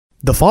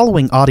The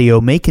following audio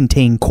may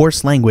contain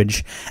coarse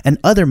language and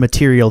other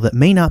material that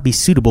may not be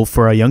suitable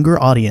for a younger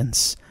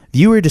audience.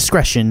 Viewer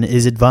discretion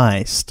is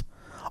advised.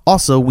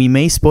 Also, we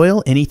may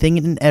spoil anything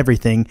and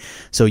everything,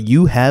 so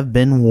you have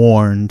been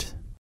warned.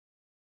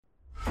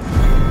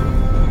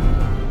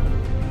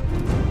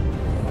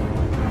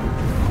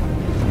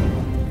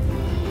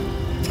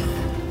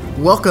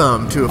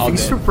 Welcome to A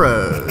Feast for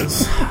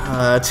Pros.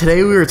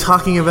 Today we were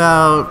talking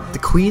about The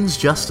Queen's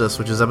Justice,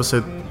 which is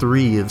episode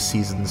 3 of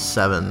season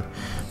 7.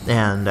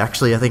 And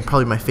actually, I think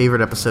probably my favorite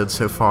episode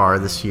so far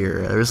this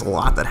year. There's a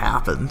lot that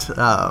happened.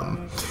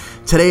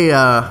 Today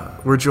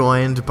we're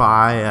joined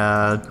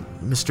by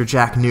Mr.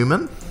 Jack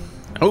Newman.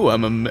 Oh,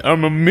 I'm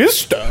a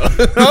mister.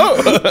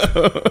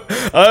 Oh,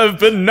 I've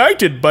been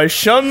knighted by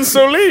Sean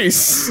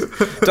Solis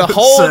to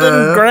hold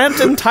and grant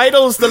and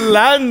titles the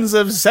lands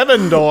of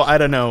Sevendor. I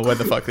don't know what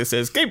the fuck this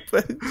is. Keep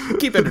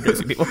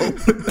introducing people.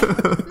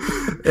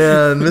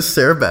 And Miss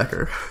Sarah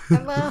Becker.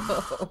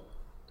 Hello.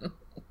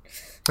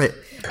 Hey.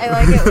 I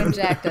like it when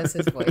Jack does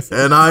his voice.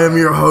 And I am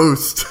your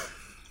host,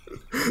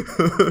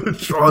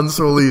 Sean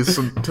Solis.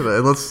 Today,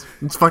 let's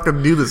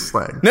fucking do this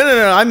thing.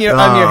 No. I'm your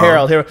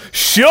herald here.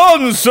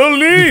 Sean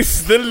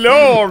Solis, the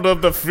Lord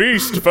of the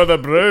Feast for the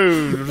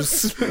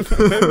Bros.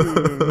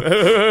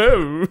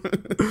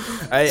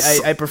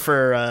 I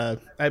prefer.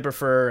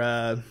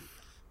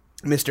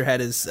 Mr. had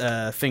his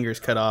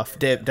fingers cut off.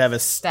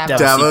 Davos.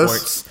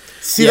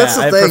 See, that's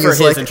the thing. I prefer his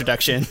like,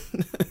 introduction.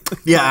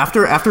 Yeah,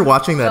 after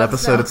watching that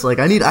episode, it's like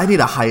I need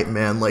a hype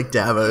man like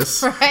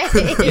Davos. Right.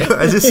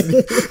 I just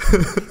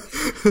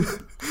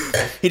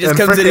he just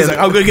comes in. He's like,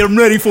 "I'm gonna get him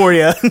ready for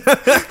you."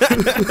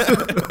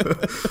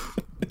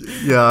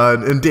 Yeah,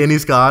 and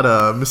Danny's got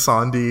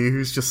Missandei,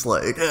 who's just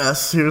like,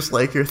 "Yes, here's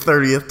like your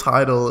 30th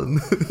title," and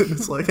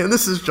it's like, and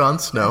this is Jon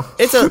Snow.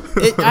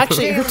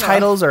 Actually, her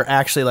titles are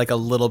actually like a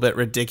little bit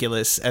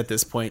ridiculous at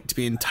this point, to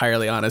be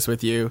entirely honest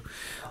with you.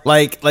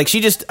 Like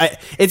she just,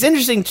 it's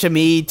interesting to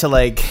me to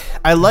like,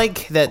 I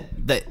like that.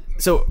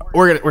 So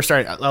we're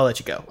starting. I'll let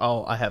you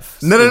go. I have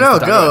no,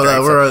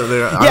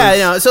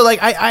 go. So like,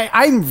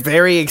 I'm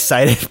very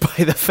excited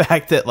by the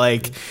fact that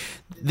like.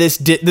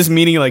 This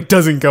meeting like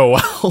doesn't go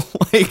well.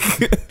 Like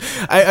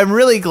I'm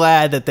really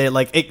glad that they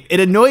like it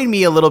annoyed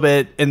me a little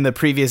bit in the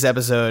previous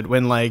episode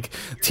when like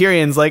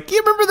Tyrion's like, you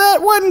remember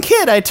that one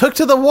kid I took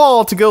to the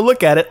wall to go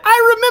look at it?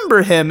 I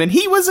remember him and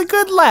he was a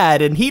good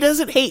lad and he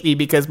doesn't hate me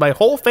because my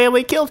whole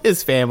family killed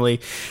his family.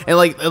 And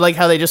like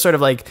how they just sort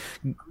of like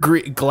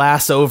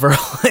glass over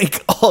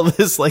like all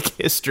this like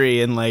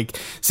history and like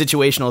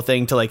situational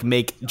thing to like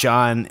put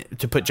Jon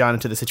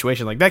into the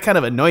situation. Like that kind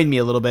of annoyed me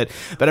a little bit,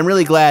 but I'm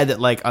really glad that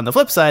like on the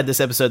flip side, this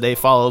episode they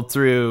followed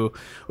through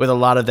with a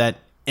lot of that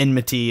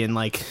enmity and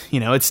like, you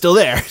know, it's still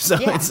there. So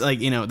yeah. It's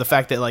like, you know, the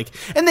fact that like,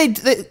 and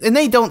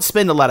they don't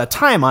spend a lot of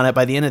time on it.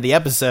 By the end of the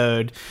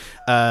episode,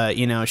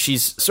 you know,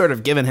 she's sort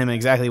of given him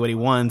exactly what he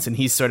wants, and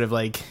he's sort of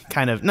like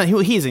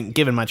he isn't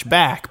given much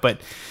back, but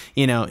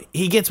you know,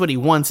 he gets what he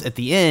wants at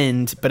the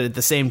end. But at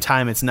the same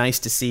time, it's nice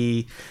to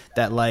see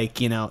that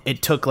like, you know,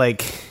 it took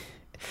like.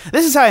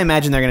 This is how I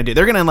imagine they're going to do.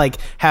 They're going to like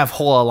have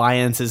whole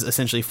alliances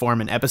essentially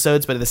form in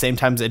episodes, but at the same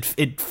time,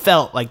 it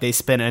felt like they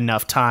spent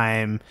enough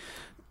time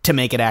to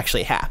make it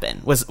actually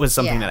happen. Was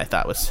something that I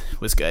thought was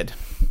good.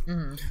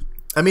 Mm-hmm.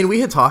 I mean,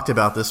 we had talked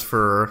about this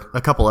for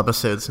a couple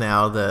episodes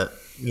now that,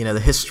 you know,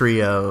 the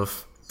history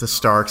of the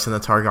Starks and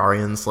the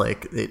Targaryens,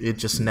 like it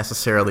just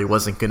necessarily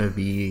wasn't going to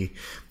be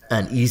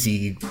an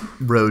easy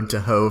road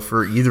to hoe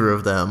for either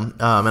of them.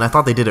 And I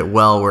thought they did it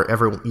well where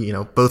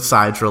both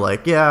sides were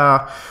like,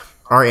 yeah,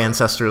 our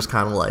ancestors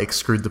kind of like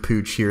screwed the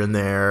pooch here and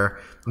there,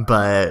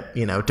 but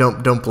you know,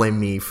 don't blame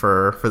me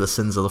for the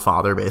sins of the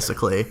father,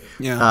 basically.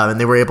 Yeah. And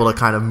they were able to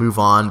kind of move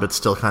on, but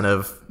still kind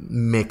of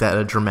make that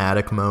a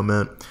dramatic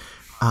moment.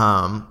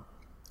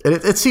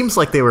 It seems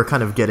like they were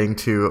kind of getting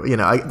to, you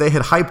know, they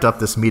had hyped up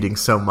this meeting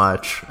so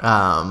much,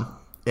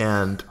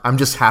 and I'm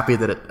just happy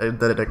that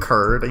it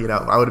occurred. You know,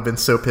 I would have been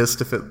so pissed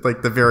if it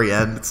like the very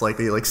end, it's like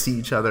they like see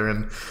each other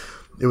and.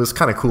 It was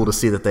kind of cool to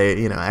see that they,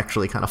 you know,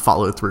 actually kind of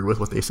followed through with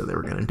what they said they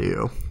were going to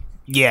do.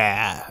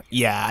 Yeah.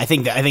 I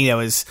think that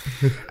was.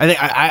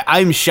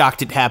 I'm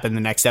shocked it happened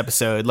the next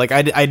episode. Like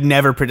I'd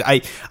never.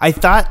 I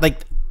thought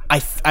like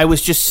I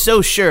was just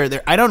so sure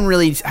there. I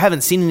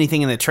haven't seen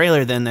anything in the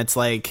trailer then that's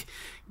like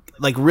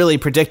really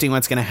predicting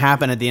what's going to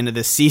happen at the end of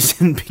this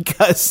season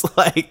because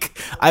like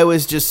I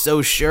was just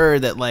so sure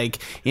that like,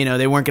 you know,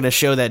 they weren't going to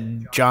show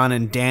that Jon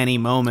and Dany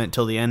moment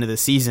till the end of the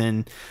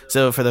season.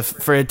 So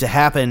for it to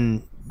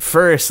happen.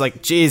 First,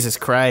 like Jesus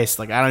Christ,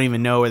 like I don't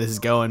even know where this is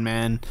going,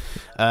 man.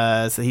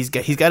 So he's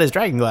got his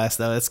dragon glass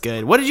though. That's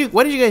good. What did you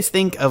guys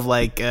think of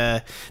like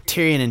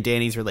Tyrion and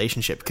Dany's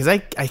relationship? Because I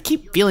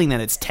keep feeling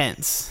that it's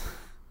tense.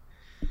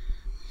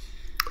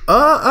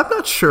 I'm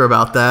not sure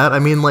about that. I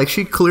mean, like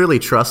she clearly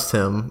trusts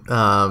him,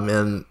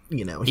 and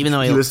you know, even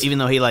though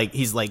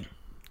he's like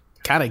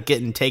kind of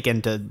getting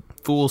taken to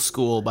fool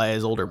school by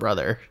his older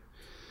brother.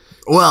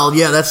 Well,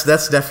 yeah, that's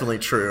definitely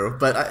true.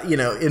 But you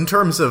know, in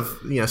terms of,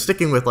 you know,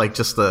 sticking with like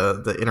just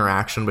the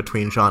interaction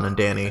between Jon and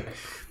Dany,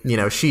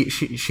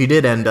 she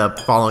did end up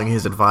following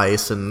his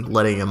advice and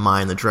letting him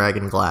mine the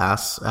dragon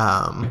glass.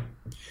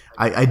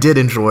 I did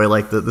enjoy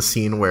like the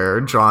scene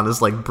where Jon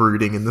is like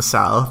brooding in the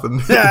south, and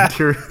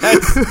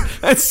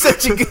that's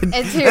such a good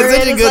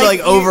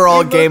like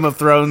overall Game of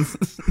Thrones.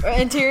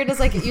 And Tyrion is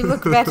like, you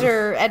look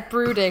better at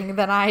brooding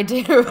than I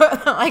do.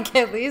 Like,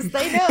 at least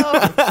they know.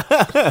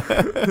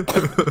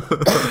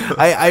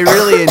 I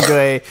really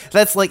enjoy.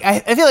 That's like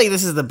I feel like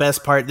this is the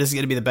best part. This is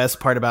going to be the best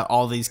part about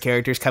all these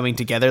characters coming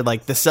together.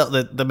 Like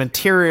the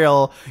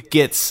material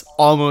gets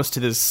almost to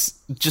this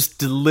just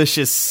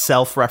delicious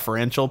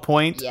self-referential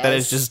point that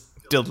is just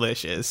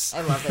delicious.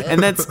 I love it.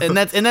 And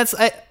that's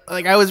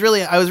I was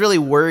really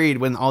worried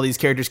when all these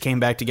characters came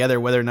back together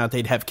whether or not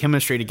they'd have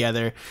chemistry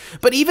together.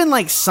 But even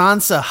like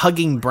Sansa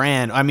hugging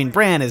Bran, I mean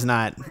Bran has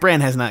not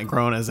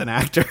grown as an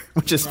actor,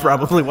 which is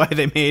probably why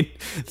they made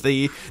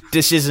the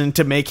decision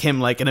to make him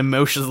like an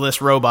emotionless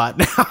robot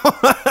now.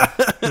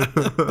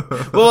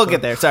 Well, we'll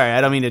get there. Sorry, I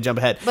don't mean to jump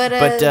ahead.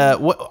 But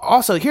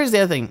also, here's the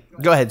other thing.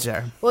 Go ahead,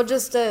 Sarah. Well,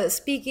 just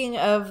speaking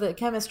of the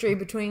chemistry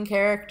between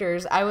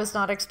characters, I was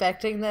not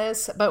expecting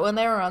this, but when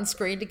they were on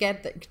screen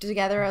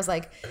together, I was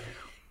like,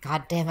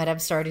 God damn it, I'm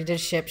starting to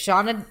ship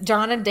Jon and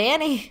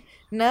Dany.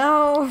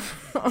 No.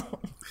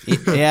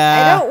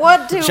 Yeah. I don't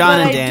want to, Jon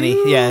and I Dany.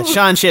 do. Yeah,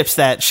 Sean ships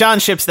that. Sean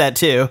ships that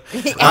too.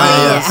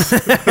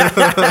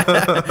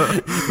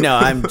 No,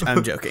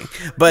 I'm joking.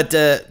 But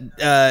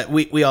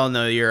we all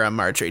know you're a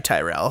Marjorie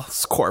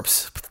Tyrell's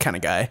corpse kind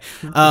of guy.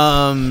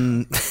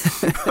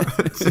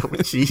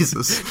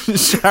 Jesus.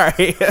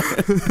 Sorry.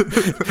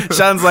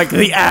 Sean's like,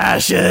 the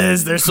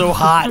ashes, they're so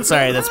hot.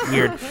 Sorry, that's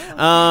weird. It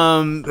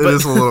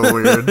is a little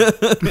weird.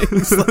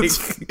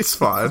 It's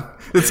fine.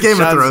 It's Game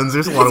of Thrones.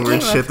 There's a lot of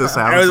weird shit that's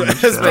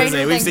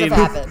happening. We've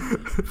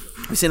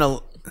seen a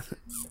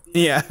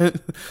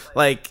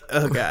like,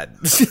 oh god.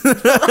 Like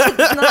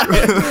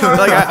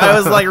I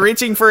was like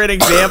reaching for an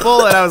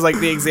example and I was like,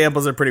 the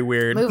examples are pretty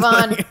weird. Move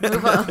on.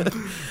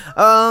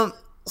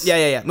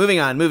 Yeah. Moving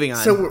on.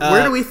 So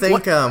where do we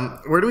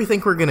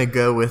think we're gonna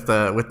go with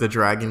the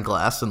dragon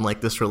glass and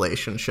like this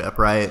relationship,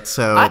 right?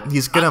 So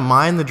he's gonna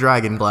mine the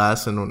dragon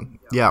glass and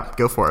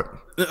go for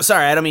it.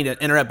 Sorry, I don't mean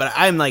to interrupt, but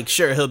I'm like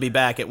sure he'll be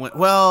back at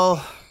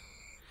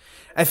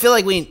I feel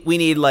like we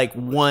need like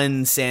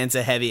one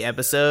Sansa heavy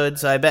episode,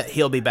 so I bet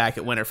he'll be back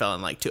at Winterfell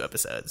in like 2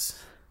 episodes.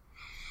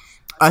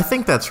 I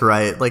think that's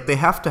right. Like they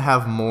have to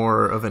have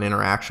more of an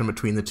interaction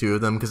between the two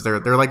of them because they're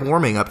like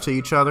warming up to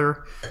each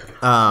other.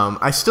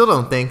 I still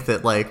don't think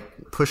that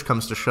like push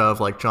comes to shove,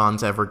 like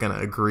Jon's ever gonna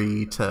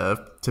agree to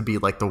be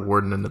like the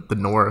warden in the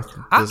North.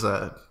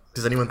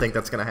 Does anyone think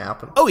that's gonna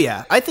happen? Oh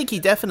yeah, I think he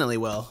definitely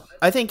will.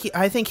 I think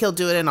he'll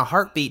do it in a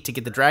heartbeat to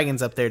get the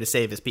dragons up there to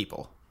save his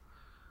people.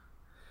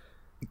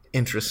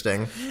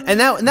 Interesting. And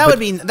that would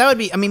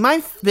be I mean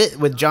my bit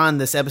with Jon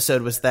this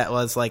episode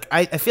was like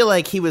I feel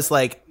like he was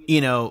like,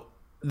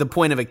 the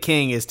point of a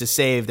king is to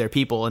save their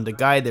people and to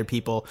guide their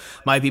people.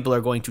 My people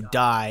are going to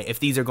die. If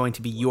these are going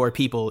to be your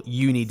people,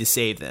 you need to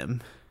save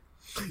them.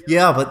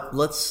 Yeah, but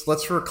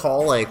let's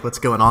recall like what's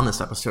going on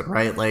this episode,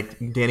 right? Like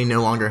Dany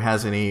no longer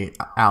has any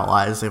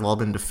allies; they've all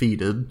been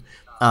defeated.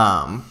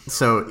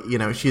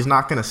 So she's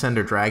not going to send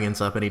her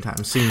dragons up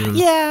anytime soon.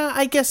 Yeah,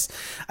 I guess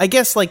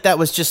like that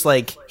was just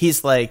like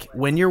he's like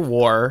win your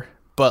war,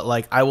 but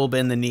like I will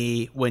bend the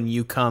knee when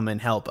you come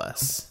and help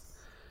us.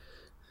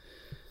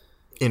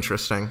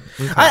 Interesting.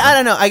 Okay. I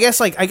don't know. I guess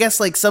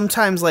like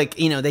sometimes like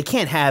they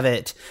can't have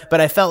it,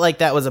 but I felt like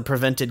that was a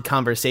prevented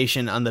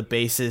conversation on the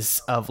basis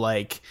of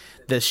like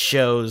the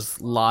show's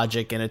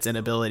logic and its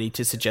inability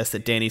to suggest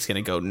that Dany's going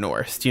to go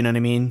north. Do you know what I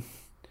mean?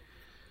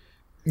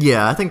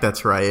 Yeah, I think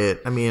that's right.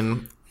 I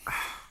mean,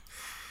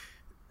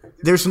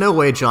 there's no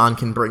way Jon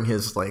can bring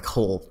his like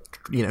whole,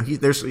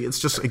 it's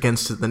just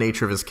against the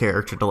nature of his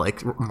character to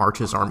like march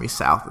his army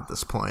south at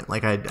this point.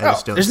 Like I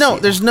just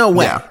don't. There's no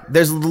way. Yeah.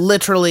 There's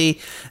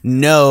literally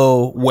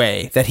no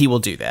way that he will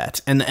do that.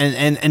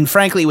 And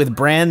frankly, with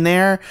Bran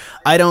there,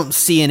 I don't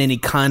see in any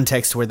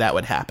context where that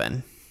would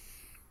happen.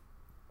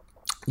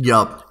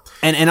 Yup.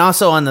 And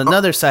also on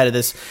another side of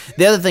this,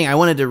 the other thing I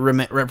wanted to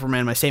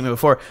reprimand my statement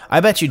before, I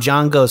bet you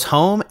Jon goes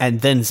home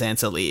and then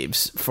Sansa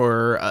leaves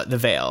for the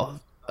Vale.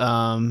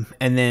 And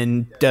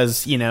then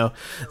does, the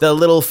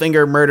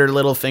murder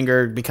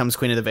Littlefinger becomes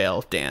Queen of the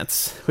Vale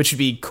dance, which would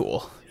be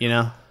cool,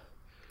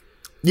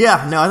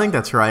 Yeah, no, I think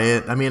that's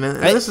right. I mean,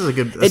 this is a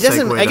good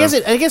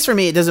segue. I guess for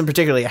me, it doesn't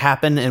particularly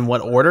happen in what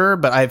order,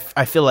 but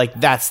I feel like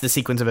that's the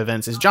sequence of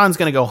events. Is Jon's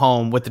going to go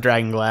home with the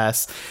dragon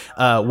glass,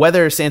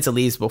 whether Sansa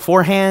leaves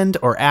beforehand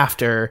or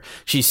after,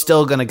 she's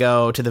still going to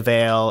go to the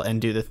Vale and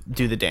do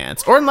the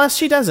dance, or unless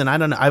she doesn't, I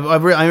don't know.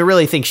 I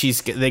really think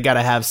they got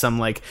to have some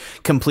like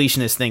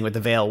completionist thing with the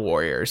Vale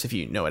warriors, if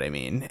you know what I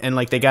mean, and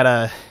like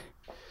I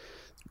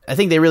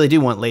think they really do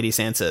want Lady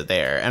Sansa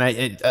there,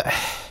 and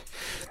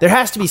there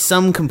has to be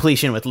some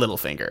completion with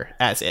Littlefinger,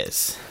 as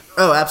is.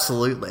 Oh,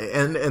 absolutely.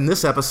 And in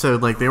this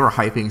episode, like, they were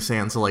hyping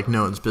Sansa like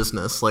no one's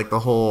business. Like, the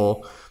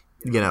whole,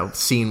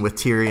 scene with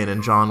Tyrion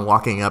and Jon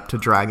walking up to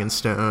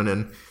Dragonstone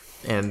and,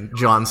 and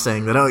John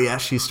saying that, oh yeah,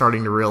 she's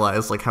starting to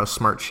realize like how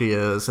smart she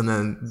is, and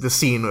then the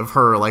scene of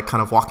her like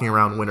kind of walking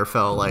around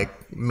Winterfell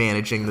like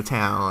managing the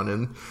town,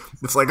 and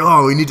it's like,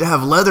 oh, we need to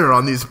have leather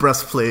on these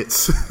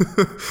breastplates.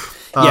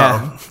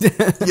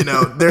 You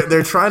know,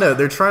 they're trying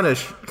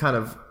to kind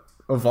of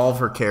evolve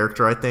her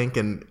character, I think,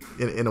 in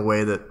a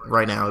way that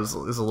right now is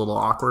a little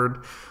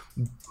awkward,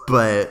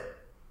 but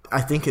I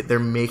think they're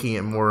making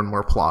it more and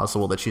more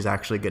plausible that she's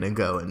actually going to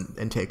go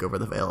and take over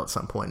the Vale at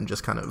some point and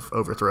just kind of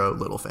overthrow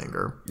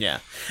Littlefinger. Yeah.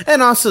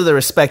 And also the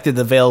respect that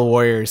the Vale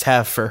warriors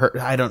have for her.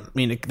 I don't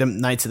mean the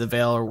Knights of the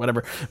Vale or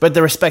whatever, but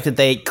the respect that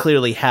they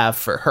clearly have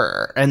for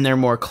her. And they're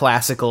more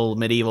classical,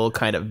 medieval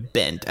kind of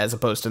bent as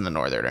opposed to the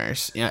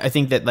Northerners. You know, I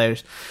think that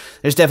there's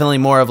definitely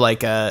more of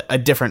like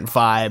a different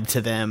vibe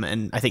to them.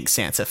 And I think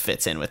Sansa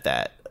fits in with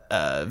that.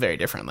 Very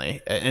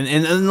differently,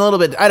 and a little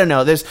bit, I don't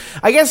know,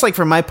 I guess like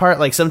for my part,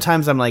 like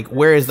sometimes I'm like,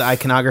 where is the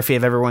iconography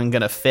of everyone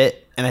gonna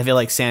fit? And I feel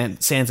like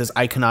Sansa's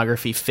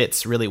iconography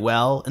fits really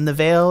well in the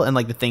Vale and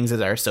like the things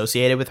that are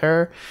associated with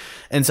her,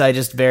 and so I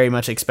just very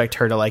much expect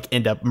her to like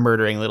end up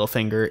murdering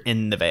Littlefinger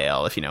in the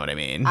Vale, if you know what I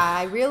mean.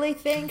 I really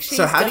think she's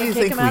so how gonna do you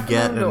kick think him we out the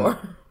get moon door.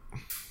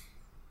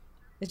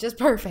 It's just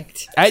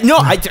perfect. I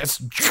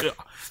just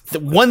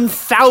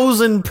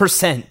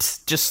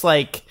 1000%, just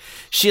like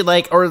she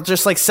like, or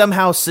just like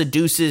somehow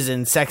seduces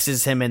and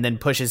sexes him and then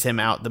pushes him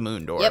out the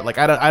moon door. Yep. Like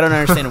I don't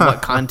understand in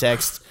what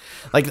context.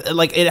 Like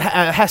it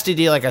has to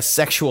do like a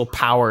sexual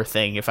power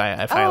thing. If I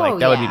like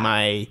that would be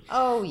my.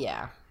 Oh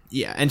yeah.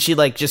 Yeah, and she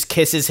like just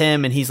kisses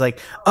him, and he's like,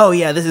 "Oh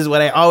yeah, this is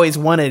what I always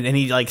wanted." And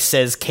he like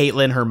says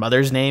Caitlyn, her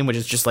mother's name, which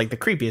is just like the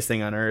creepiest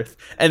thing on earth.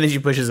 And then she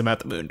pushes him out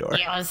the moon door.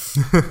 Yes.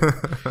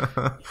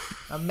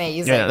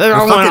 Amazing. Yeah, they're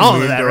all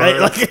fucking of that, moon right?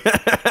 door. Like,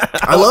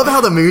 I love how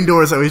the moon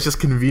door is always just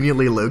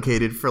conveniently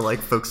located for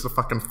like folks to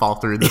fucking fall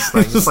through this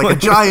thing. It's like a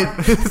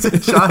giant, it's a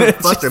giant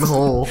fucking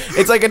hole.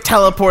 it's like a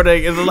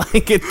teleporting, and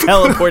like it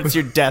teleports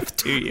your death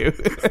to you.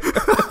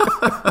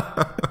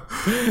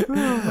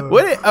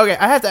 Okay,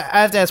 I have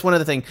to ask one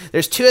other thing.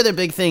 There's two other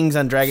big things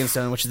on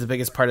Dragonstone, which is the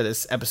biggest part of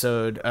this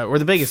episode, or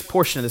the biggest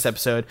portion of this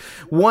episode.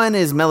 One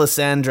is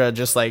Melisandre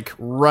just like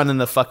running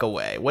the fuck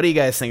away. What do you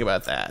guys think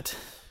about that?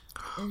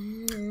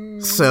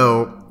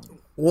 So,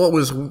 what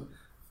was?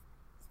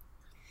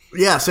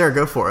 Yeah, Sarah,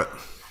 go for it.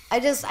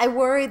 I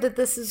worry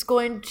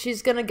that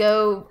she's gonna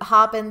go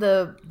hop in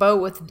the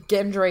boat with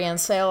Gendry and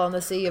sail on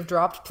the sea of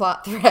dropped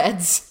plot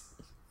threads.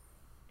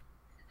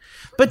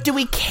 But do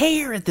we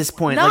care at this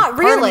point? Not like,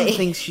 part really. of me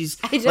thinks she's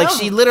I don't. like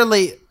she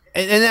literally,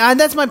 and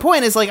that's my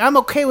point. Is like I'm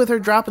okay with her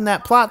dropping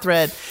that plot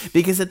thread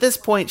because at this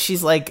point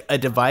she's like a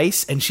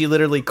device, and she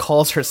literally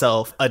calls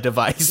herself a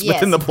device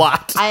within the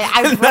plot.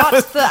 I brought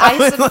the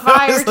ice and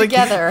fire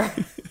together.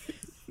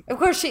 Of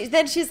course,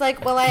 she's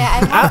like, well, I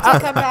have to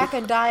come back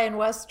and die in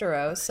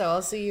Westeros, so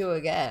I'll see you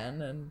again.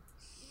 And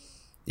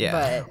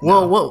yeah. but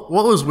Well,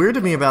 what was weird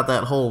to me about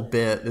that whole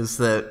bit is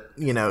that,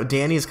 you know,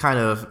 Dany's kind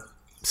of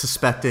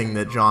suspecting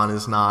that Jon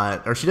is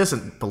not, or she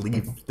doesn't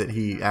believe that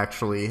he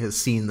actually has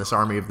seen this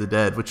army of the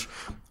dead, which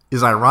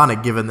is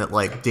ironic given that,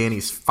 like,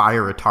 Dany's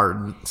fire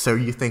retardant. So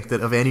you think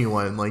that of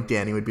anyone, like,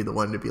 Dany would be the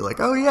one to be like,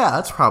 oh yeah,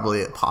 that's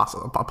probably a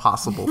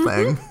possible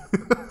thing.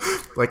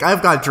 Like,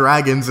 I've got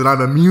dragons and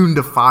I'm immune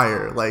to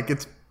fire. Like,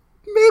 it's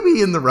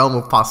maybe in the realm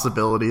of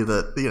possibility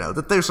that, you know,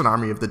 that there's an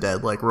army of the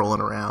dead, like,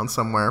 rolling around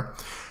somewhere.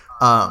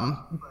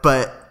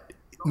 But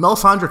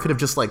Melisandre could have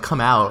just, like, come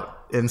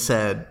out and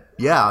said,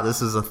 yeah,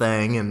 this is a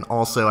thing, and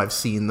also I've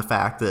seen the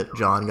fact that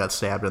Jon got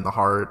stabbed in the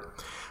heart.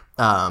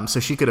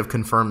 So she could have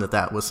confirmed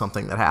that was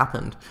something that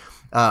happened.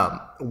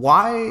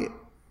 Why,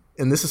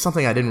 and this is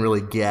something I didn't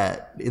really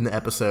get in the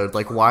episode,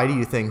 like, why do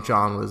you think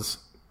Jon was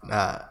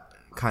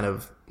kind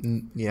of,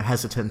 you know,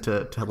 hesitant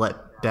to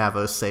let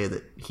Davos say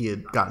that he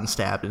had gotten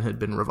stabbed and had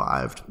been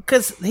revived?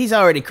 Because he's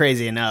already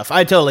crazy enough.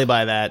 I totally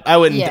buy that. I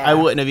wouldn't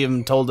have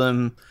even told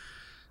him.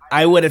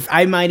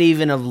 I might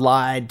even have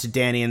lied to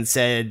Dany and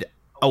said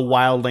a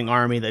wildling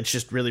army that's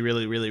just really,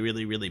 really, really,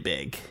 really, really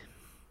big.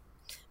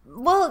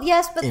 well,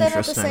 yes, but then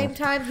at the same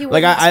time, he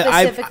wouldn't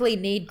specifically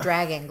need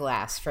dragon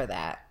glass for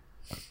that.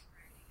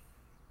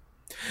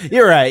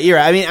 You're right.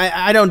 I mean,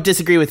 I don't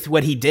disagree with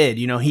what he did.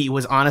 You know, he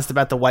was honest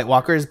about the White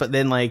Walkers, but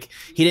then, like,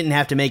 he didn't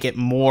have to make it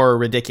more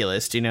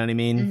ridiculous. Do you know what I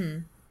mean? Mm-hmm.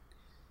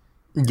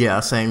 Yeah,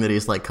 saying that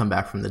he's, like, come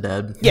back from the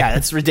dead. Yeah,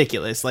 that's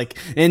ridiculous. Like,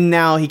 and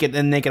now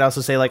they could also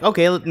say, like,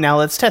 okay, now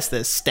let's test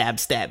this.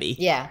 Stabby.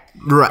 Yeah.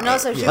 Right. And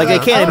also, Like, they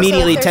can't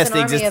immediately test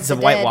the existence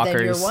of White Walkers.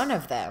 Then you're one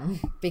of them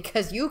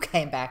because you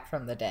came back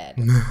from the dead.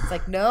 It's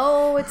like,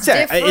 no, it's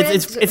different.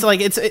 It's like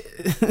it's.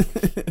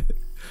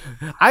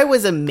 I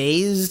was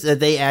amazed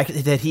that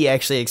that he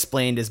actually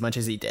explained as much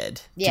as he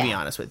did. Yeah. To be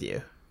honest with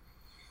you,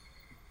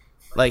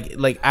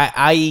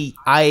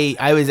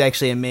 I was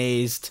actually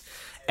amazed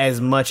as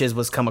much as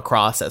was come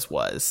across as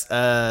was.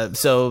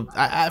 So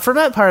for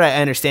that part,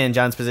 I understand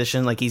Jon's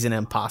position. Like, he's in an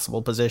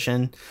impossible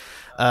position.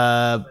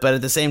 But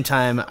at the same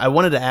time, I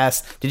wanted to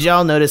ask: did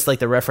y'all notice like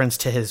the reference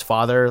to his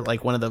father,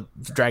 like one of the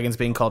dragons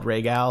being called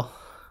Rhaegal?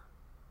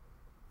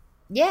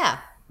 Yeah.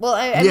 Well,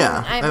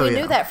 Yeah. we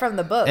yeah. knew that from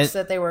the books And-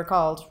 that they were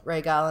called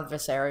Rhaegal and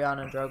Viserion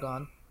and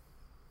Drogon.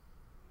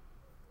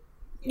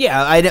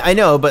 Yeah, I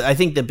know, but I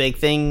think the big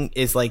thing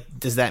is like,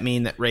 does that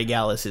mean that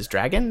Rhaegal is his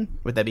dragon?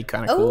 Would that be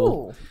kind of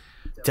cool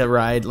Oh, to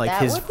ride like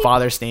that his would be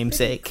father's pretty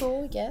namesake?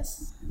 cool,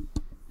 yes.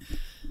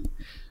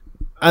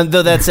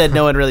 Though that said,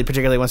 no one really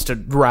particularly wants to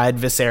ride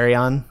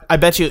Viserion. I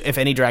bet you if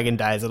any dragon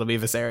dies, it'll be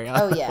Viserion.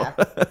 Oh yeah.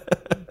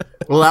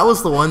 Well, that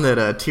was the one that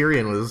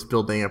Tyrion was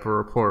building up a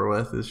rapport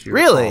with. As you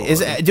Really?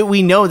 recall. Do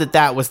we know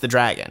that was the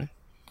dragon?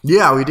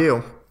 Yeah, we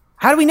do.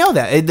 How do we know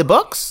that? In the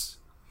books?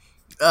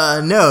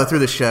 No, through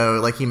the show,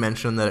 like he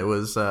mentioned that it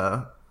was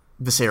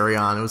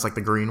Viserion. It was like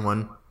the green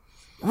one.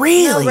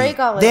 Really? No,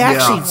 Rhaegal is they the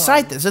actually green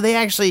cite one. that. So they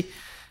actually.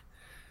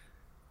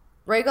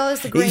 Rhaegal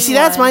is the green See,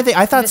 that's one. my thing.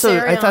 I thought so.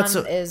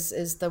 Viserion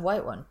is the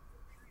white one.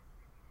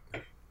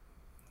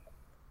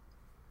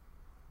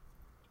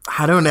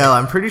 I don't know.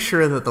 I'm pretty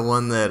sure that the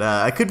one that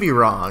I could be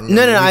wrong.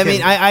 No. We I can-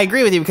 mean, I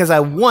agree with you because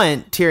I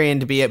want Tyrion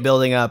to be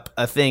building up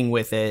a thing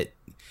with it.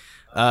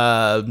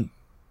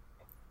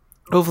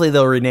 Hopefully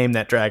they'll rename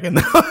that dragon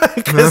though,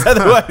 because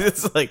otherwise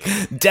it's like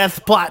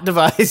death plot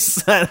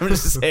device. I'm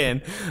just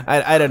saying.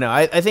 I don't know.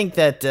 I think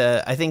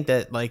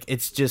that like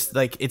it's just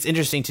like it's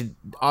interesting to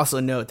also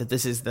note that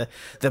this is the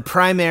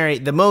primary,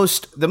 the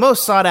most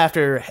sought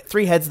after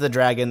three heads of the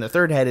dragon. The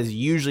third head is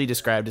usually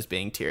described as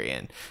being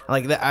Tyrion.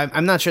 Like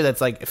I'm not sure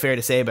that's like fair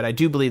to say, but I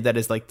do believe that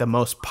is like the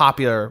most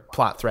popular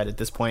plot thread at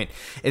this point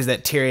is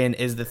that Tyrion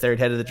is the third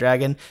head of the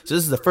dragon. So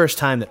this is the first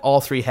time that all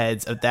three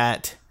heads of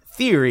that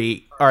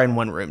theory are in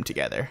one room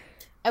together.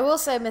 I will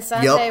say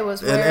Missandei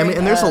was wearing... and, I mean,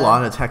 and there's a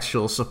lot of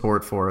textual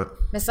support for it.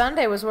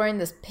 Missandei was wearing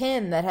this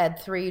pin that had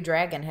 3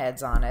 dragon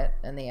heads on it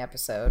in the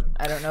episode.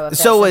 I don't know if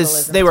So that was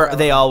symbolism they is were relevant.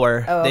 they all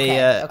were. Oh,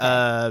 okay,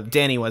 okay.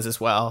 Danny was as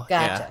well.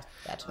 Gotcha.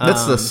 Yeah.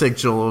 That's the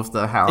sigil of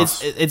the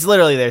house. It's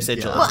literally their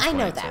sigil. Well, at this I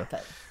know point, that, so.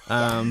 but...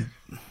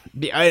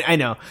 I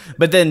know,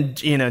 but then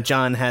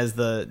John has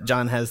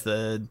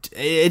the.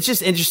 It's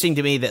just interesting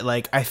to me that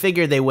like I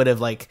figured they would have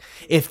like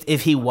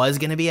if he was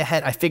going to be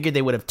ahead, I figured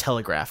they would have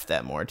telegraphed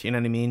that more. Do you know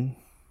what I mean?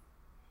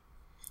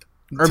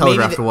 Or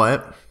Telegraphed maybe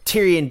what?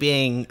 Tyrion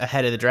being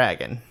ahead of the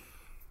dragon.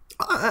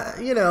 I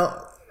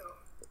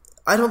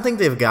don't think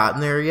they've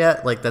gotten there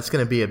yet. Like that's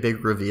going to be a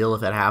big reveal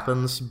if it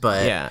happens.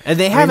 But Yeah, and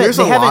they I mean, haven't. there's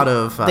they a haven't, lot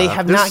of. they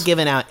have there's- not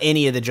given out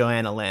any of the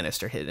Joanna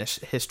Lannister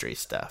history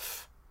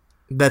stuff.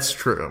 That's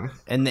true.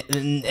 And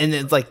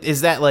it's like,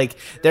 is that like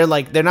they're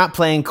not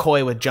playing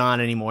coy with John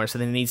anymore, so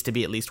there needs to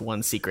be at least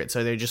one secret.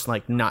 So they're just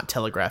like not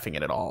telegraphing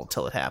it at all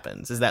till it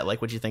happens. Is that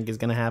like what you think is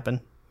going to happen?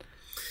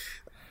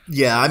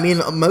 Yeah, I mean,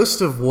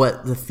 most of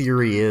what the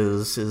theory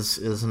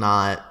is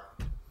not.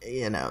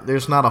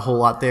 There's not a whole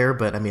lot there,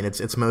 but I mean,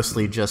 it's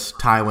mostly just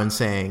Tywin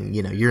saying,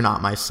 you're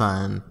not my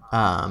son,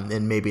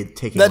 and maybe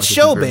taking That's like, a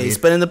show deeper based,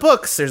 view. but in the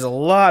books, there's a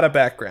lot of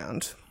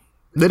background.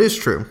 That is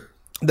true.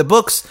 The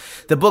books,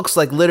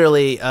 like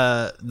literally,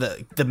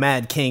 the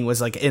Mad King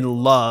was like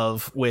in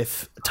love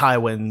with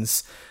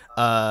Tywin's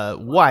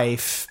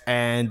wife,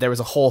 and there was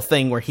a whole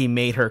thing where he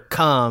made her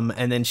come,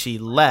 and then she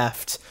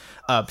left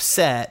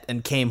upset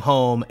and came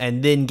home,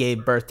 and then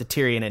gave birth to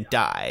Tyrion and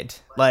died.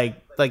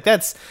 Like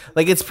that's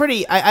like it's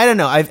pretty. I don't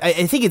know. I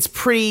think it's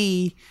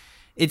pretty.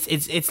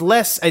 It's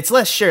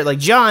less sure. Like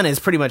John is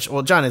pretty much.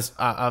 Well, John is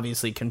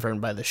obviously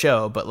confirmed by the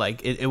show, but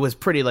like it was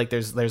pretty. Like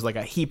there's like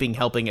a heaping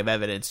helping of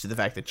evidence to the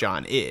fact that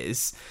John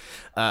is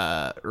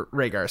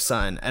Rhaegar's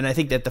son, and I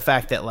think that the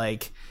fact that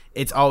like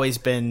it's always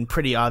been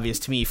pretty obvious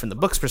to me from the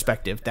book's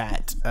perspective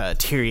that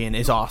Tyrion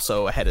is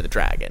also ahead of the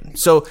dragon.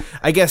 So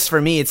I guess for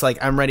me, it's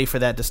like I'm ready for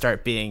that to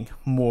start being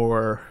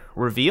more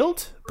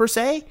revealed per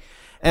se.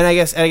 And I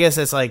guess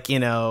it's like,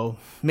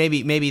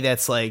 maybe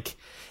that's like,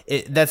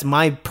 that's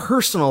my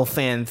personal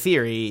fan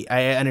theory.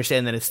 I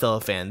understand that it's still a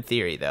fan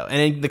theory though.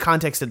 And in the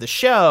context of the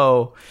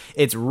show,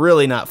 it's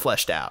really not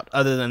fleshed out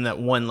other than that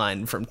one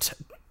line from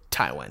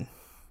Tywin.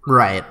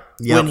 Right.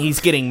 Yep. When he's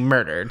getting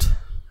murdered.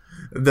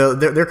 Though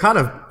they're kind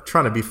of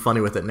trying to be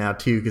funny with it now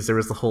too, because there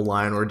was the whole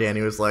line where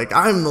Dany was like,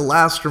 "I'm the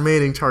last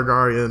remaining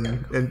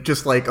Targaryen," and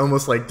just like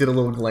almost like did a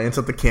little glance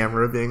at the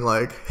camera, being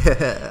like,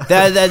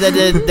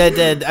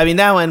 that I mean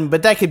that one,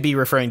 but that could be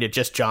referring to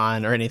just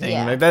John or anything.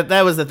 Yeah. Like,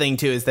 that was the thing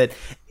too, is that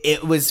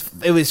it was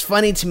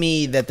funny to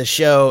me that the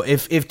show,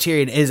 if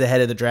Tyrion is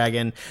ahead of the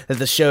dragon, that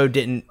the show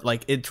didn't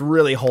like it's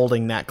really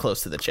holding that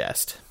close to the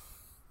chest.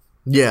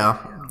 Yeah.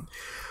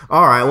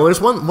 All right. Well,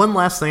 there's one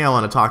last thing I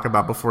want to talk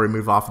about before we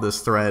move off of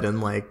this thread,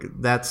 and like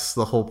that's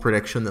the whole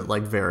prediction that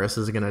like Varys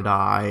is going to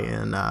die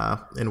in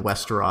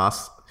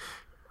Westeros.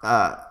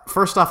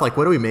 First off, like,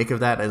 what do we make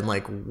of that, and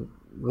like,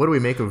 what do we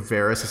make of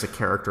Varys as a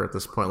character at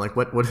this point? Like,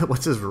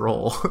 what's his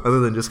role other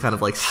than just kind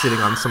of like sitting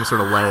on some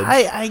sort of ledge?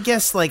 I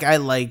guess like I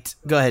liked.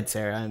 Go ahead,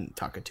 Sarah. I'm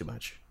talking too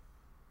much.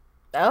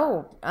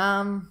 Oh,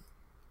 I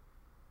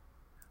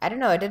don't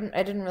know. I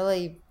didn't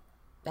really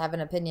have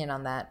an opinion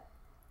on that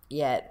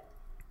yet.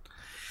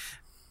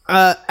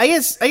 I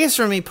guess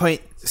for me,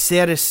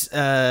 Varys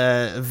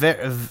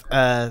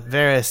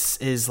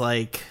is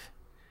like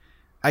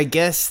I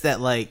guess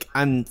that like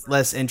I'm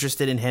less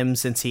interested in him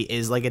since he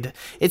is like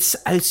it's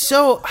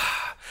so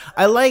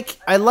I like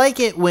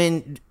it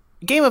when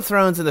Game of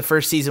Thrones in the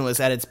first season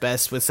was at its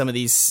best with some of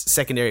these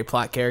secondary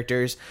plot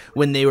characters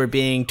when they were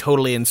being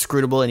totally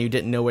inscrutable and you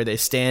didn't know where they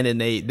stand,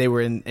 and they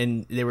were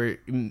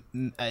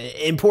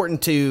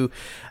important to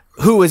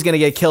who was going to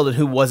get killed and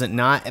who wasn't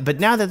not. But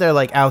now that they're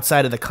like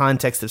outside of the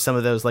context of some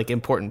of those like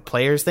important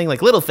players thing,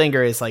 like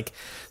Littlefinger is like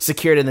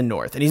secured in the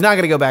north and he's not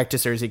going to go back to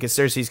Cersei because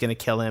Cersei's going to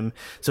kill him.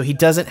 So he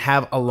doesn't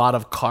have a lot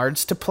of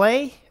cards to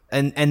play.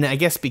 And I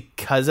guess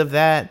because of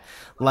that,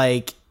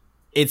 like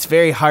it's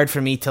very hard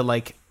for me to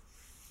like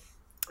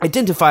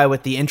identify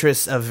with the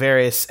interests of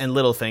Varys and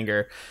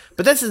Littlefinger.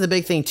 But this is the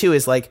big thing too,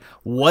 is like,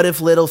 what if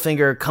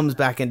Littlefinger comes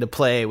back into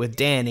play with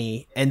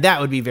Dany? And that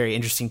would be very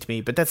interesting to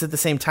me. But that's at the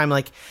same time,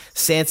 like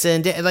Sansa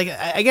and like,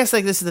 I guess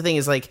like this is the thing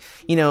is like,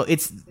 you know,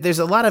 there's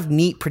a lot of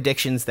neat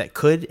predictions that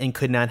could and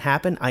could not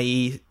happen.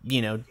 I.e.,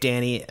 you know,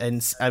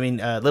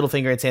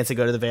 Littlefinger and Sansa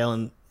go to the Vale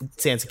and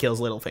Sansa kills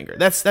Littlefinger.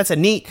 That's a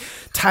neat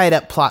tied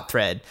up plot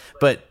thread.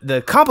 But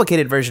the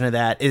complicated version of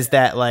that is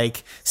that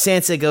like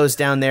Sansa goes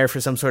down there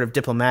for some sort of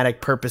diplomatic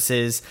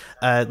purposes.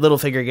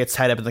 Littlefinger gets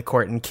tied up in the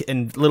court, and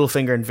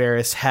Littlefinger and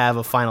Varys have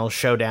a final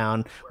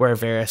showdown where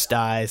Varys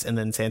dies, and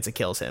then Sansa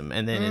kills him,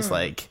 and then it's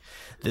like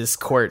this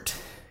court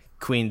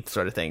queen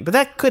sort of thing. But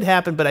that could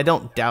happen, but I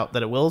don't doubt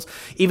that it will.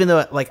 Even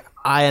though like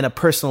I, on a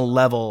personal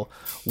level,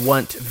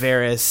 want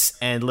Varys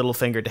and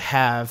Littlefinger to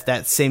have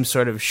that same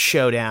sort of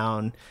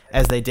showdown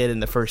as they did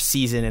in the first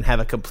season and have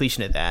a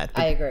completion of that.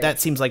 But I agree.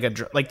 That seems like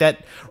that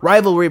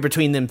rivalry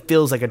between them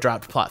feels like a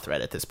dropped plot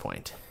thread at this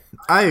point.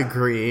 I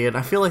agree, and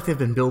I feel like they've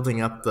been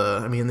building up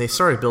they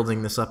started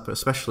building this up,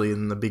 especially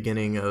in the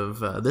beginning of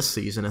this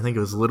season. I think it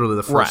was literally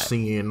the first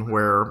scene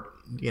where,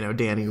 you know,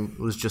 Dany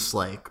was just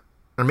like,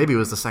 or maybe it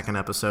was the second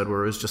episode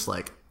where it was just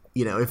like,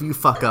 you know, if you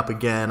fuck up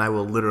again, I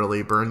will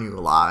literally burn you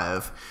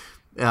alive,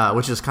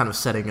 which is kind of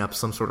setting up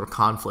some sort of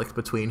conflict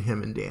between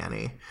him and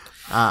Dany.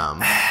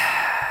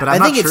 But I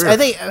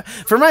think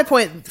for my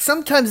point,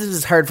 sometimes this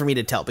is hard for me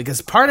to tell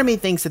because part of me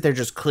thinks that they're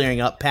just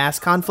clearing up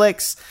past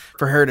conflicts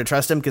for her to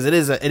trust him, because it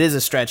is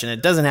a stretch, and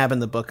it doesn't happen in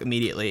the book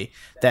immediately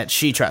that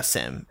she trusts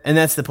him, and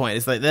that's the point.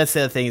 It's like that's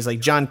the other thing is like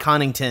John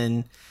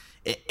Connington.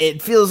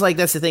 It feels like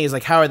that's the thing is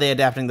like how are they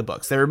adapting the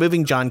books? They're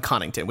removing John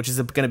Connington, which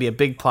is going to be a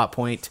big plot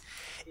point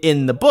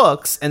in the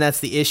books, and that's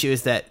the issue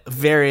is that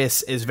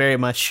Varys is very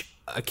much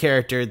a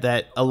character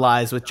that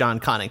allies with John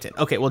Connington.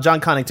 Okay, well, John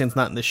Connington's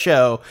not in the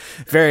show.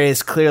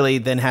 Varys clearly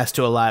then has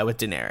to ally with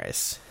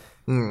Daenerys.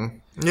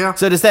 Yeah.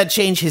 So does that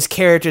change his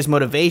character's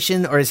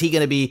motivation, or is he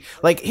going to be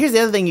like? Here's the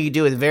other thing you could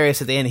do with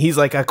Varys at the end. He's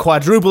like a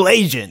quadruple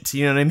agent.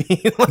 You know what I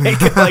mean?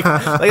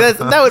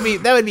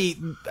 that would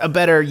be a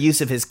better use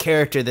of his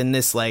character than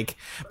this. Like,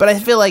 but I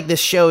feel like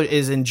this show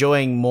is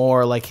enjoying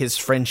more like his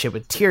friendship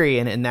with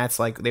Tyrion, and that's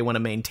like they want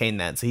to maintain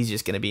that. So he's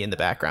just going to be in the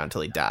background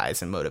until he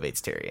dies and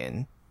motivates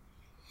Tyrion.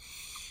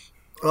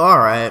 All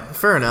right,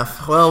 fair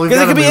enough. Well, it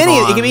could be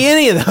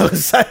any of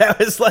those. I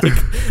was like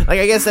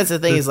I guess that's the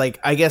thing is like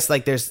I guess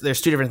like there's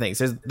two different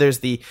things. There's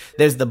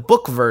the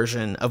book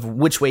version of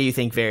which way you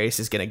think Varys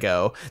is going to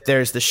go.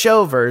 There's the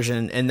show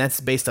version, and that's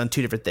based on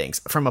two different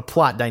things. From a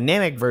plot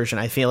dynamic version,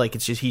 I feel like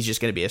he's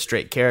just going to be a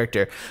straight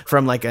character.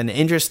 From like an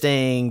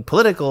interesting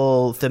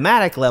political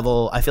thematic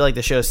level, I feel like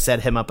the show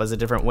set him up as a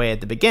different way at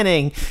the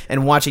beginning.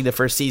 And watching the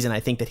first season, I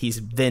think that he's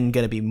then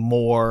going to be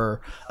more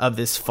of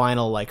this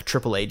final like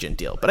triple agent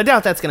deal. But I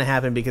doubt that's going to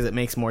happen because it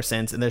makes more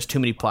sense and there's too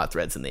many plot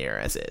threads in the air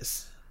as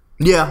is.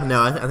 Yeah,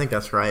 no, I think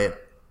that's right.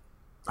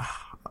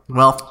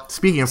 Well,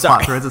 speaking of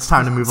plot threads, it's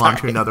time to move on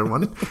to another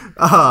one.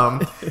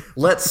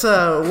 Let's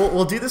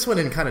we'll do this one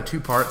in kind of two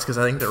parts because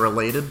I think they're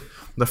related.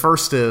 The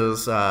first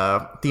is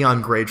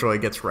Theon Greyjoy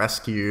gets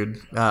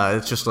rescued.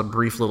 It's just a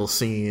brief little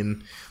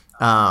scene.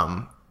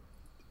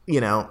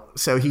 You know,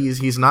 so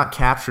he's not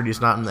captured.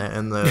 He's not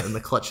in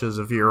the clutches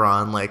of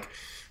Euron. Like,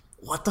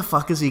 what the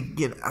fuck is he?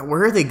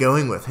 Where are they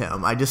going with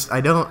him? I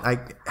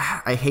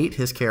hate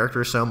his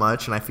character so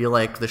much, and I feel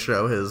like the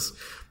show has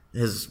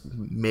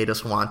made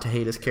us want to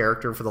hate his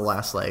character for the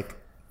last like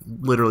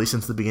literally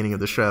since the beginning of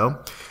the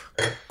show.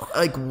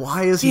 Like,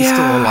 why is he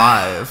still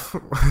alive?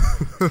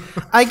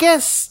 I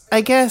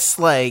guess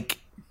like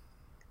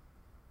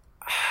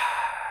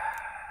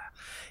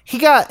he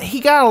got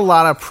a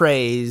lot of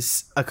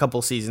praise a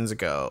couple seasons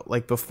ago,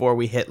 like before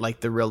we hit like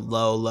the real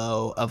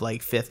low of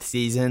like fifth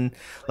season.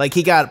 Like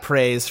he got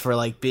praise for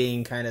like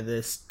being kind of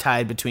this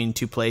tied between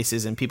two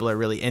places, and people are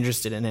really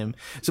interested in him.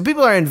 So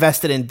people are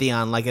invested in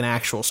Theon like an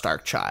actual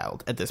Stark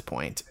child at this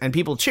point, and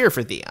people cheer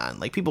for Theon.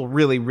 Like people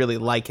really, really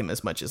like him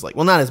as much as like,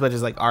 well, not as much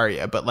as like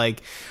Arya, but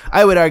like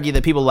I would argue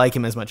that people like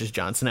him as much as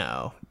Jon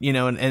Snow. You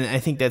know, and I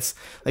think that's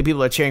like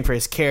people are cheering for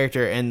his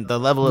character and the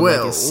level of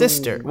like his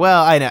sister.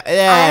 Well, I know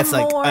that's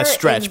like a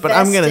stretch, but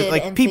I'm gonna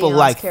like people Theon's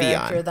like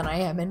Theon than I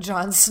am in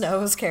Jon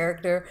Snow's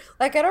character.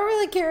 Like I don't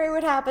really care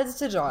what happens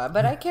to Jon,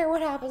 but I care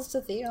what happens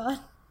to Theon.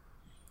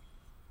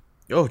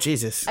 Oh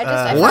Jesus! I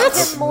find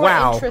him more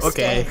interesting.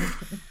 Okay.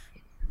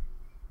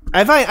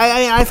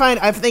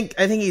 I think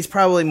he's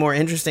probably more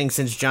interesting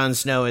since Jon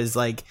Snow is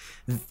like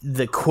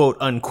the quote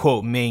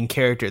unquote main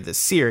character of the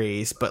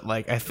series, but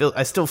like I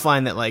still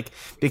find that like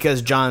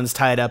because Jon's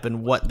tied up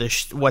in what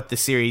the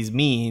series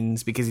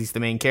means because he's the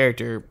main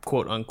character,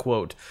 quote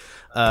unquote,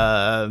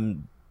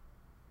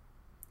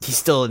 he's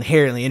still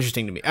inherently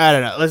interesting to me. I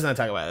don't know. Let's not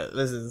talk about it.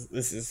 This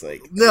is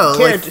like no,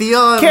 like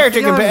Theon.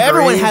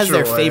 Everyone has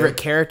their favorite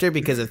character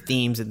because of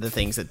themes and the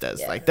things it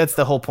does. Yeah. Like that's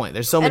the whole point.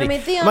 There's so many.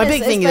 Theon my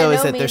big thing though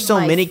is that there's so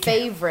many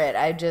favorite.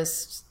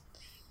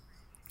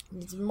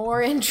 It's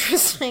more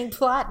interesting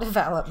plot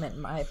development,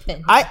 in my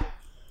opinion.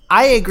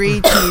 I agree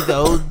to you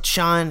though,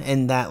 Sean,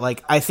 in that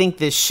like I think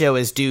this show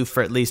is due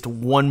for at least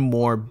one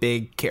more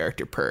big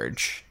character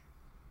purge.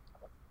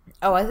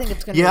 Oh, I think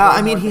it's going to. Yeah,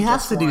 I mean, he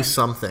has to do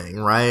something,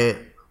 right?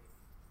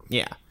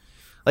 Yeah,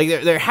 like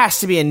there has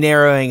to be a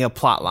narrowing of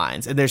plot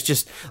lines, and there's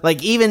just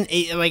like even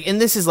like,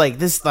 and this is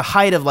the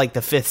height of like the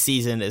 5th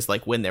season is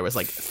like when there was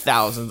like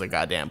thousands of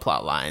goddamn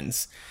plot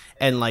lines,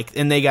 and like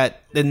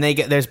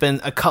there's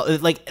been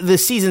like the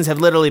seasons have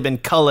literally been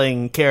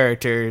culling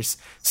characters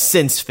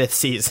since 5th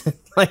season,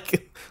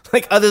 like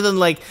other than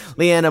like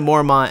Lyanna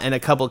Mormont and a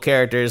couple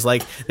characters,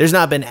 like there's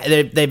not been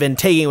they've been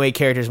taking away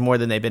characters more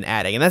than they've been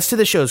adding, and that's to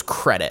the show's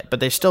credit. But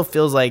there still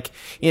feels like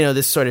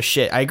this sort of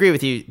shit. I agree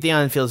with you.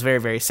 Theon feels very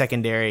very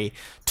secondary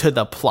to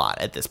the plot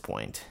at this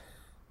point.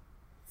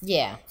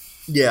 Yeah.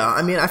 Yeah,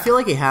 I mean, I feel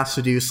like he has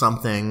to do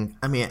something.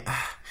 I mean,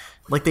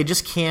 like they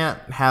just can't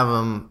have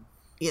him.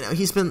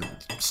 He's been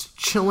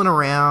chilling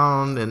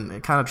around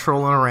and kind of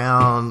trolling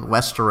around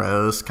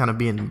Westeros, kind of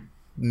being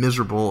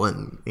miserable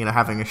and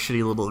having a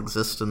shitty little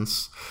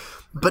existence,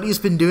 but he's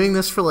been doing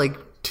this for like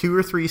 2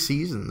 or 3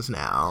 seasons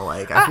now.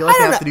 Like I feel like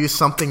I have to do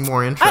something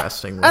more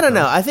interesting. I don't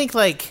know. I think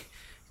like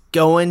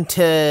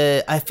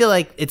I feel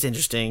like it's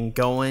interesting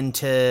going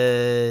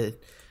to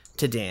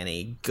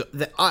Dany.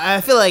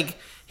 I feel like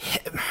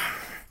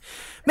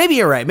maybe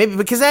you're right. Maybe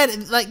because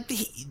that like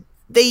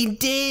they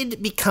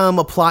did become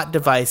a plot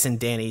device in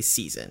Dany's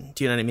season.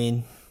 Do you know what I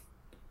mean?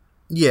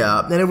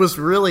 Yeah, and it was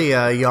really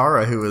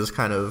Yara who was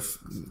kind of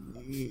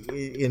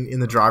in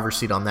the driver's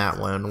seat on that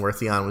one, where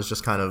Theon was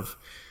just kind of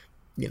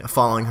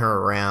following her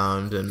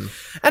around, and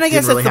I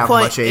guess really that's the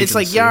point. It's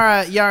like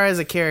Yara as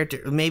a character.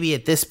 Maybe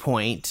at this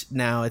point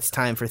now it's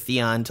time for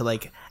Theon to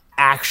like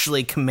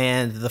actually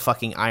command the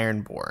fucking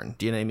Ironborn.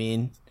 Do you know what I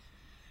mean?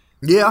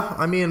 Yeah,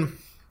 I mean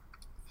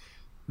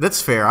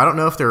that's fair. I don't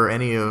know if there are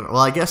any. Well,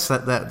 I guess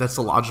that's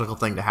the logical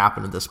thing to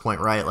happen at this point,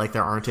 right? Like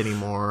there aren't any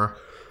more.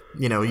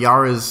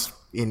 Yara's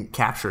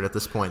captured at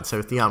this point,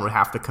 so Theon would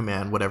have to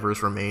command whatever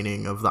is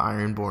remaining of the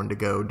Ironborn to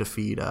go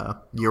defeat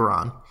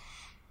Euron,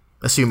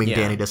 assuming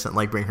Dany doesn't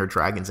like bring her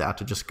dragons out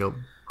to just go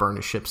burn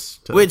his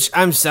ships. Which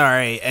I'm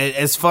sorry,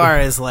 as far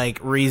as like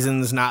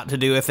reasons not to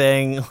do a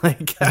thing,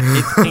 like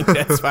I think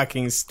that's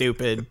fucking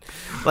stupid.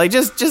 Like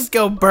just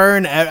go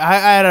burn.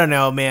 I don't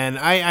know, man.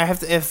 I have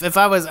to if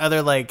I was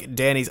other like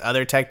Dany's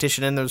other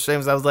tactician in those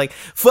streams, I was like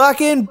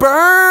fucking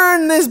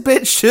burn this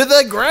bitch to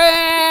the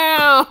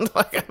ground.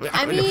 Like,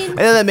 I mean, I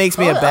know that makes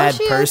me a bad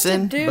person. All she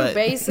has to do but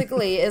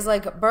basically is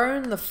like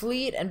burn the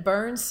fleet and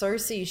burn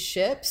Cersei's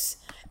ships,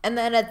 and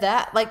then at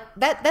that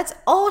that's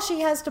all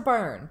she has to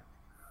burn.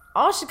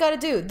 All she's got to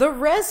do. The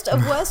rest of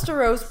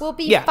Westeros will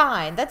be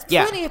fine. That's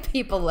plenty of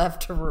people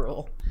left to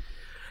rule.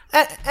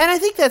 And I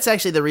think that's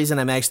actually the reason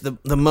I'm actually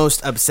the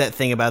most upset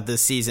thing about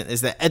this season is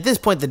that at this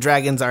point the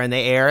dragons are in the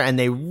air and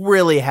they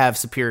really have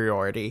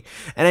superiority.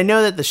 And I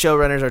know that the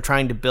showrunners are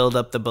trying to build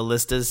up the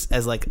ballistas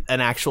as like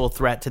an actual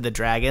threat to the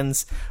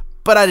dragons,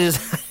 but I just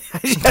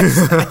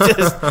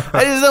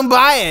don't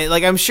buy it.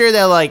 Like I'm sure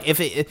they're like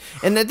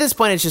and at this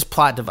point it's just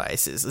plot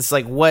devices. It's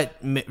like what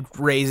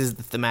raises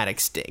the thematic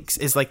stakes.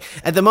 It's like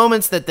at the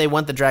moments that they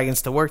want the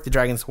dragons to work, the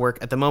dragons work.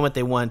 At the moment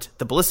they want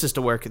the ballistas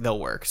to work, they'll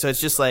work. So it's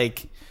just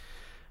like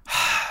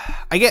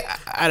I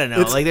don't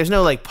know. Like there's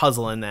no like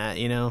puzzle in that,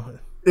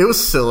 It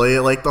was silly,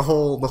 like the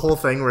whole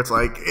thing where it's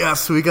like,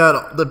 yes, we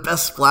got the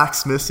best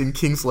blacksmiths in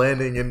King's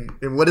Landing, and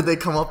what did they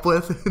come up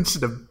with? It's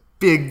just a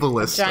big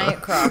ballista,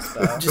 giant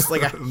crossbow, just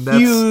like a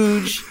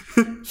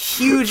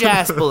huge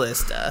ass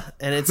ballista,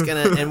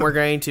 and we're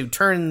going to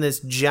turn this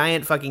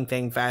giant fucking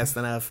thing fast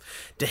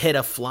enough to hit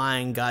a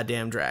flying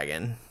goddamn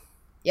dragon.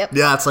 Yep.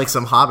 Yeah, it's like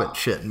some Hobbit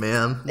shit,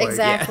 man.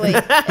 Exactly.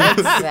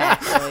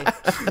 Exactly.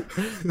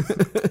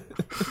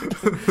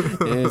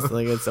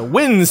 It's a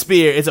wind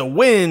spear. It's a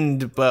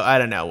wind, but I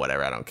don't know.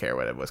 Whatever. I don't care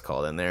what it was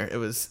called in there. It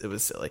was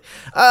silly.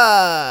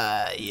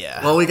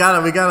 Yeah. Well, we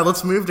gotta.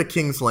 Let's move to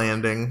King's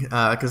Landing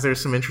because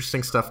there's some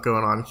interesting stuff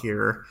going on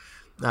here.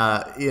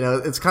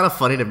 It's kind of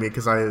funny to me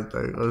because I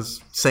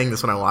was saying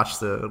this when I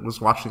was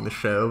watching the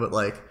show, but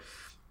like.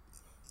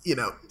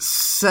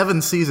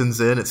 7 seasons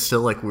in, it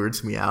still like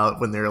weirds me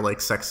out when there are like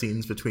sex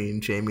scenes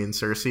between Jaime and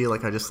Cersei.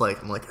 Like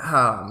I'm like,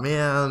 oh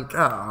man,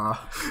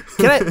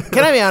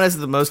 Can I be honest?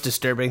 The most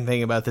disturbing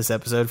thing about this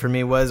episode for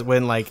me was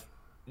when like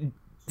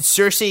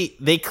Cersei,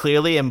 they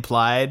clearly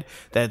implied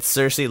that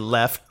Cersei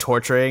left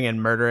torturing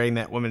and murdering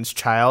that woman's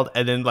child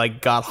and then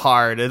like got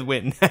hard and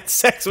went and had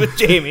sex with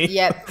Jaime.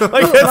 Yep. Like,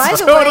 By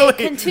the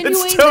way,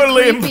 continuing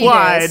totally the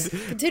implied.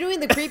 Continuing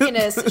the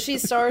creepiness, she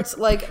starts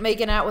like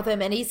making out with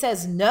him and he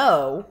says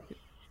no.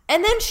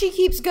 And then she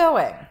keeps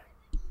going.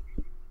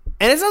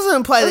 And it's also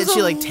implied It that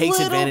she was like a takes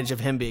little- advantage of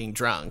him being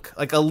drunk.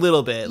 Like a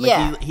little bit. Like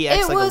Yeah. he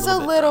acts It like was a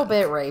little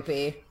bit drunk.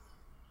 rapey.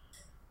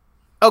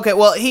 Okay,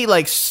 well, he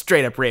like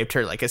straight up raped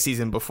her like a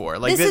season before.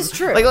 Like This is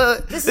true. Like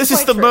This this is is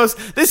quite the true.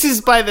 most. This is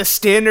by the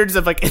standards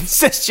of like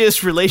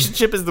incestuous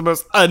relationship is the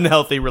most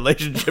unhealthy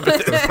relationship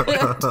at this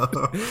point.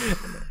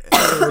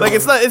 Like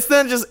it's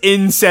not just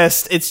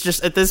incest. It's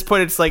just at this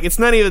point it's like it's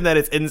not even that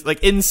it's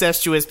like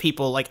incestuous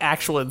people, like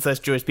actual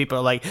incestuous people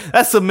are like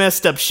that's some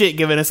messed up shit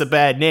giving us a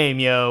bad name,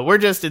 yo. We're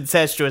just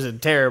incestuous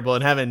and terrible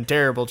and having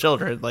terrible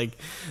children. Like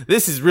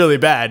this is really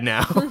bad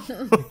now.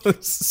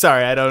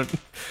 Sorry, I don't.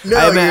 No,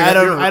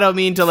 I don't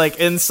mean to like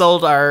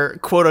insult our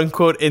quote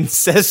unquote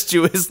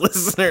incestuous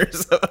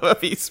listeners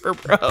of East for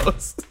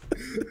Bros.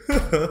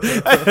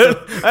 I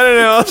don't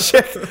know.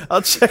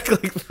 I'll check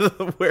like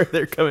where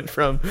they're coming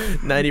from.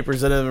 90%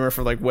 of them are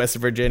from like West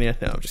Virginia.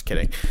 No, I'm just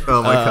kidding.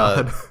 Oh my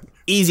god.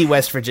 Easy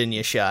West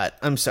Virginia shot.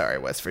 I'm sorry,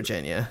 West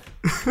Virginia.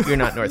 You're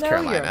not North No, you're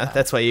Carolina. not.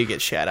 That's why you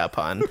get shat up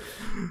on.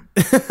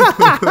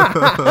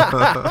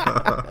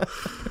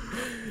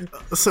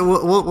 So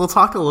we'll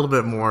talk a little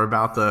bit more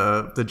about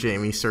the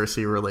Jaime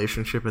Cersei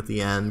relationship at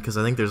the end because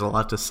I think there's a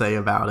lot to say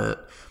about it.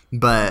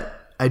 But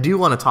I do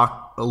want to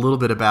talk a little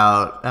bit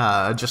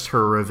about just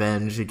her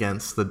revenge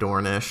against the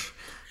Dornish.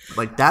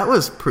 Like that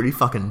was pretty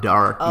fucking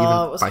dark, it even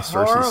was by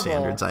horrible. Cersei's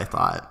standards. I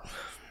thought.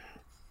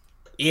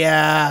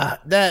 Yeah,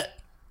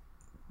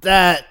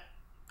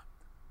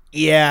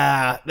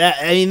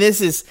 I mean, this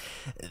is.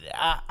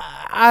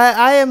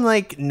 I am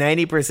like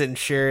 90%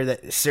 sure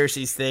that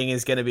Cersei's thing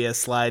is going to be a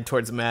slide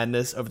towards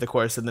madness over the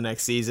course of the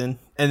next season,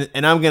 and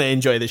I'm going to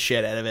enjoy the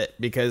shit out of it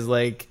because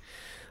like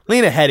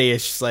Lena Headey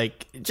is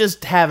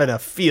just having a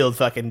field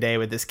fucking day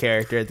with this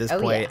character at this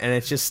point, yeah.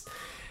 and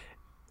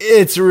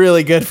it's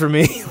really good for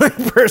me, like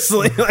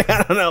personally. Like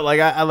I don't know, like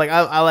I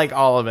like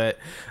all of it,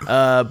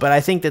 but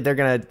I think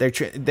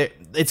that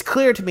it's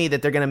clear to me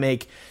that they're gonna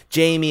make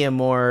Jaime a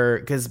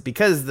more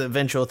because the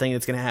eventual thing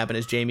that's gonna happen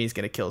is Jaime's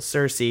gonna kill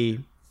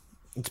Cersei.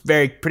 It's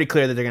pretty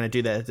clear that they're gonna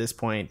do that at this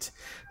point.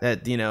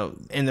 That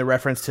in the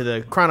reference to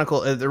the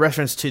chronicle, the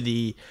reference to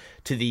the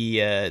thing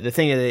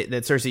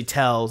that Cersei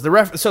tells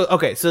so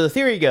the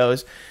theory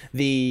goes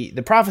the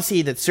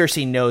prophecy that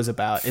Cersei knows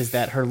about is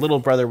that her little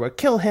brother would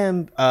kill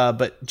him,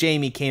 but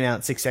Jaime came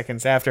out 6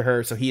 seconds after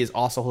her, so he is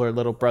also her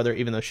little brother,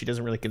 even though she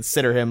doesn't really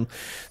consider him.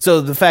 So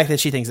the fact that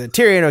she thinks that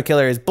Tyrion will kill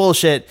her is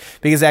bullshit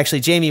because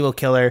actually Jaime will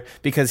kill her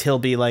because he'll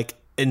be like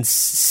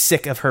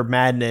sick of her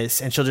madness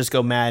and she'll just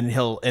go mad and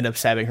he'll end up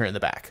stabbing her in the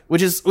back,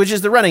 which is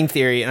the running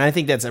theory, and I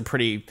think that's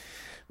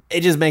it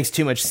just makes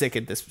too much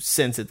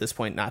sense at this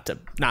point not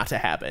to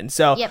happen.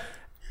 So Yep.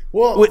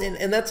 Well,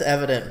 and that's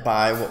evident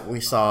by what we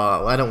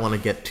saw. I don't want to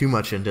get too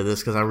much into this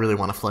because I really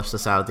want to flesh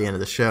this out at the end of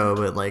the show,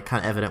 but like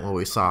kind of evident what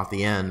we saw at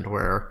the end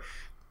where,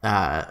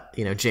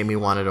 Jaime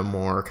wanted a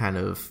more kind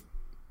of,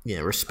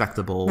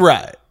 respectable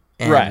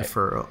end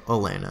for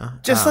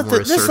Olenna. Just let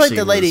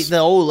the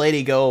old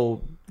lady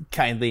go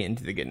kindly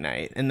into the good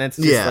night, and that's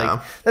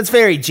just that's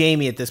very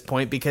Jaime at this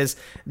point because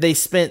they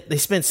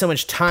spent so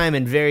much time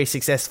and very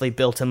successfully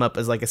built him up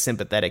as like a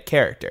sympathetic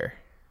character.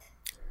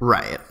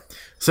 Right.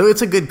 So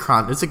it's a good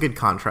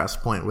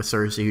contrast point with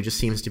Cersei, who just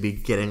seems to be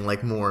getting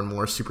like more and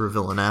more super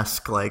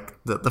villainesque, like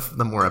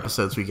the more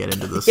episodes we get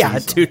into this season. Yeah,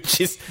 dude,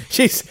 she's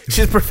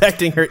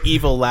perfecting her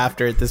evil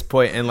laughter at this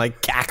point and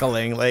like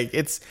cackling, like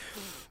it's.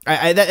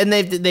 And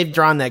they've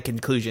drawn that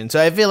conclusion. So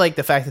I feel like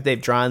the fact that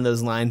they've drawn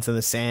those lines in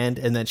the sand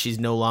and that she's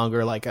no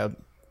longer like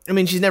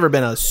she's never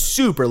been a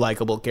super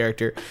likable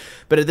character,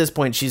 but at this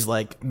point she's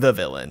like the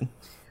villain.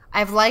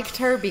 I've liked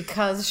her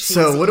because she's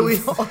So what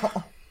evil. do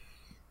we?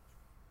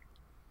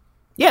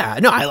 Yeah,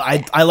 no,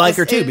 I like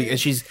her too because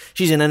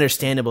she's an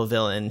understandable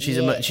villain. She's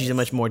a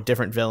much more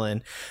different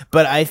villain.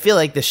 But I feel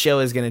like the show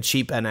is going to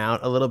cheapen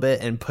out a little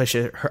bit and push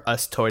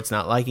us towards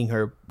not liking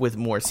her with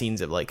more scenes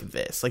of like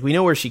this. Like we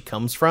know where she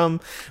comes from,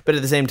 but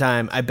at the same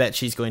time, I bet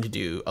she's going to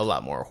do a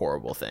lot more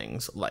horrible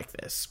things like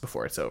this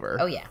before it's over.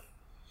 Oh yeah.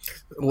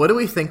 What do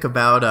we think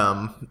about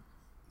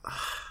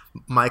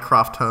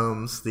Mycroft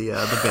Holmes, the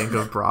Bank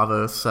of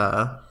Bravos?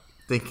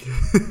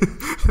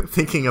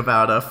 Thinking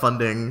about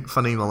funding the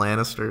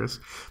Lannisters.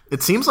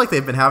 It seems like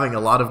they've been having a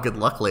lot of good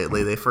luck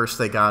lately. They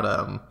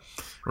got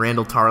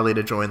Randall Tarley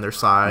to join their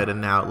side,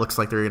 and now it looks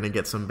like they're going to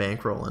get some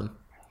bankrolling.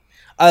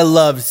 I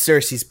loved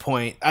Cersei's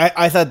point.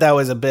 I thought that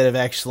was a bit of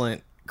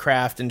excellent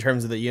craft in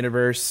terms of the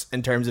universe,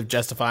 in terms of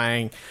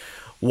justifying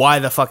why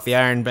the fuck the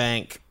Iron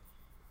Bank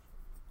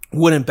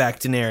wouldn't back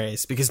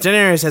Daenerys, because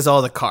Daenerys has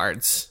all the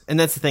cards, and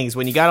that's the thing is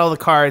when you got all the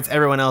cards,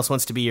 everyone else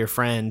wants to be your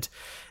friend.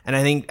 And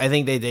I think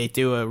they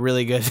do a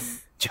really good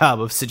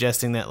job of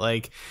suggesting that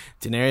like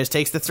Daenerys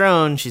takes the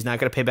throne, she's not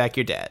going to pay back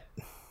your debt.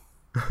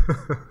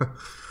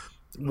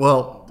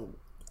 Well,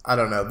 I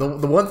don't know.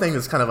 The one thing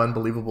that's kind of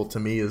unbelievable to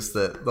me is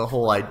that the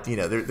whole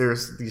idea,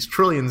 there's these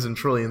trillions and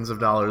trillions of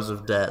dollars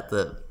of debt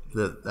that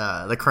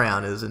the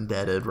Crown is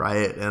indebted,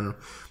 right? And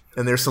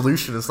their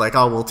solution is like,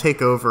 oh, we'll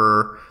take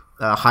over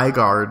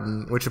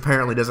Highgarden, which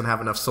apparently doesn't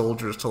have enough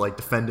soldiers to like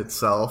defend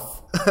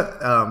itself.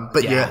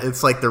 But yeah,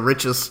 it's like the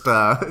richest.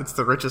 It's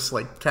the richest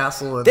like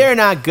castle. And they're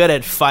not good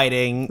at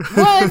fighting.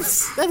 What?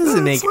 That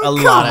doesn't make a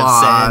lot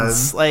of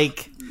sense.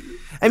 Like.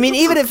 I mean,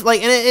 even if,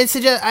 like, and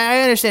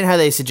I understand how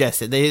they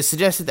suggested. They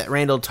suggested that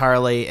Randall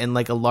Tarley and,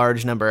 like, a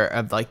large number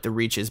of, like, the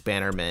Reach's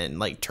bannermen,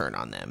 like, turn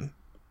on them.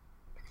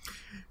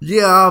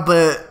 Yeah,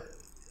 but,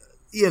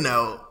 you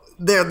know,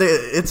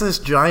 it's this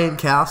giant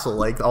castle.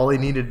 Like, all they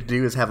needed to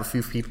do is have a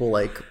few people,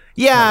 like...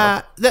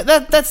 Yeah,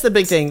 that's the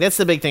big thing. That's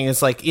the big thing.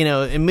 It's like, you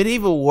know, in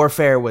medieval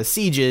warfare was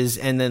sieges,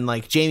 and then,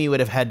 like, Jaime would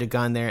have had to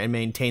gone there and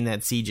maintain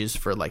that sieges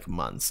for, like,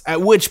 months.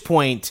 At which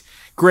point,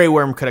 Grey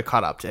Worm could have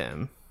caught up to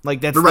him. Like,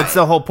 that's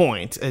the whole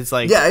point. It's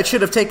like... Yeah, it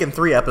should have taken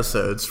 3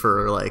 episodes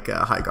for, like,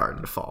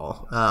 Highgarden to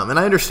fall. And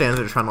I understand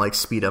they're trying to, like,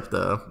 speed up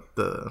the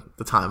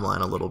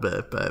timeline a little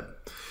bit,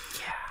 but...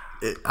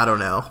 Yeah. I don't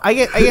know. I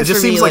guess it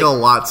just seems like a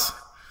lot...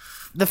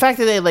 The fact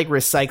that they, like,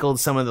 recycled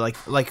some of the,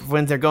 like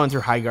when they're going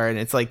through Highgarden,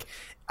 it's like...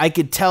 I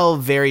could tell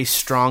very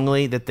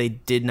strongly that they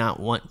did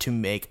not want to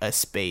make a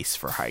space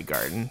for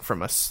Highgarden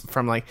from us.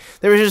 From, like...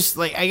 There was just,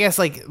 like... I guess,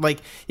 like...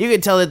 You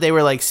could tell that they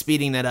were, like,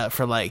 speeding that up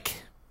for, like...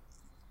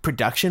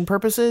 production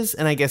purposes,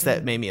 and I guess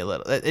that made me a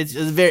little. It's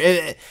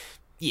very,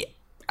 yeah.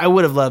 I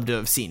would have loved to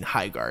have seen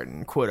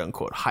Highgarden, quote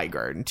unquote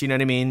Highgarden. Do you know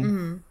what I mean?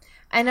 Mm-hmm.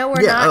 I know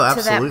we're not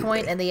to that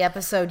point in the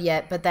episode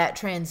yet, but that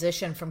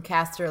transition from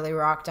Casterly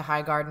Rock to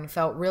Highgarden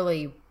felt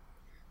really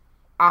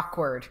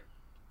awkward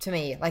to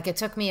me. Like, it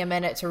took me a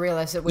minute to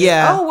realize that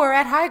we're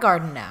at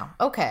Highgarden now.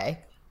 Okay.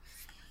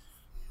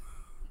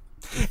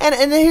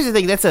 And here's the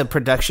thing, that's a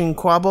production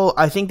quabble.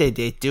 I think they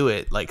do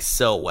it like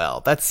so well.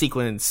 That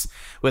sequence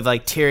with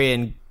like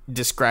Tyrion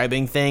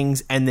describing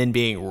things and then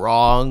being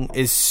wrong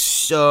is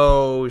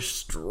so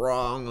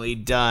strongly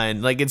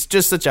done. Like, it's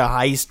just such a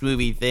heist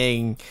movie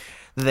thing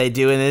that they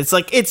do, and it's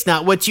like, it's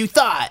not what you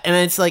thought, and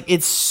it's like,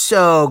 it's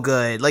so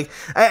good. Like,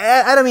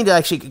 I don't mean to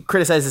actually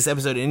criticize this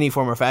episode in any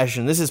form or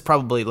fashion. This is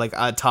probably like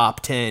a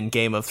top 10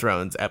 Game of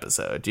Thrones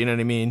episode. Do you know what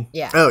I mean?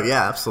 Yeah. Oh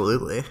yeah,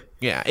 absolutely.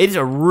 Yeah, it's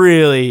a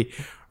really,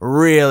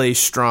 really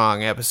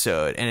strong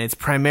episode, and it's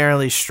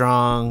primarily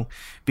strong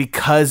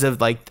because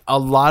of like a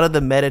lot of the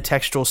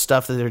metatextual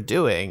stuff that they're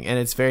doing, and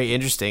it's very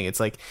interesting. It's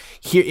like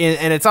here,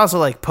 and it's also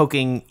like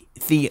poking.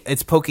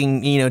 It's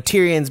poking. You know,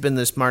 Tyrion's been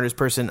the smartest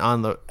person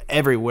on the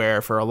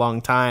everywhere for a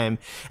long time,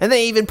 and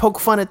they even poke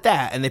fun at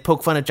that, and they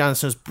poke fun at Jon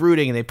Snow's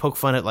brooding, and they poke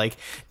fun at like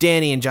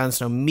Dany and Jon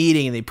Snow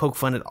meeting, and they poke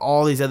fun at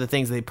all these other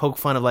things. They poke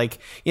fun of like,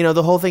 you know,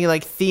 the whole thing of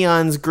like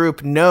Theon's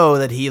group know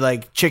that he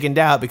like chickened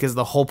out, because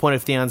the whole point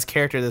of Theon's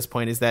character at this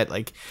point is that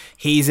like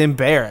he's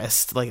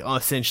embarrassed, like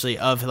essentially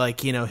of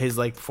like, you know, his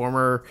like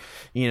former,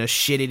 you know,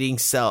 shit-eating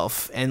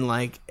self, and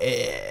like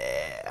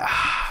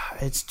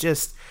it's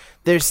just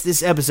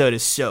this episode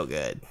is so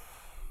good.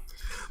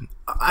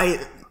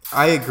 I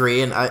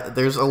agree, and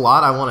there's a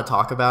lot I want to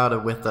talk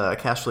about with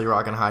Casterly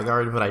Rock and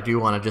Highgarden, but I do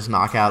want to just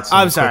knock out some...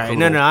 I'm sorry.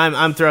 No,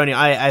 I'm throwing you...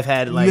 I've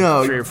had like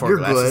 3 or 4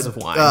 glasses of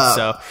wine,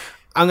 so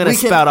I'm going to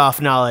spout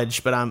off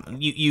knowledge,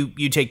 but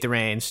you take the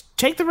reins.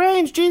 Take the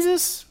reins,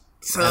 Jesus!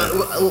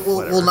 So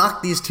we'll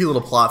knock these 2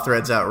 little plot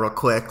threads out real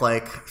quick.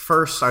 Like,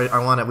 first,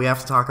 we have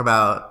to talk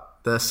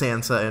about the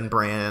Sansa and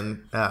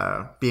Bran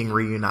being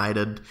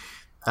reunited,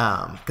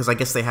 because I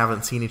guess they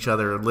haven't seen each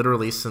other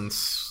literally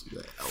since...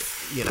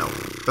 you know,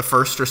 the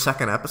first or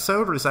second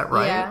episode, or is that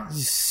right? Yeah.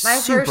 My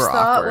first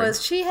thought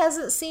was, she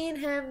hasn't seen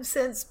him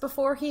since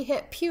before he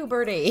hit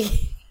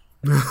puberty.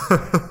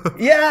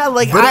 Yeah,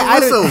 like, but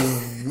it was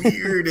a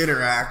weird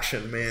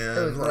interaction, man.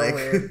 It was like,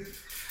 weird.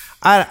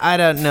 I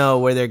don't know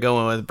where they're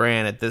going with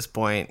Bran at this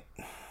point.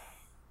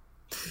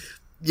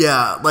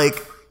 Yeah, like,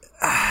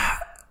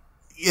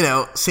 you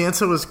know,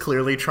 Sansa was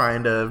clearly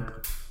trying to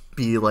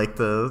be like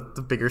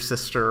the bigger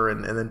sister,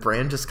 and then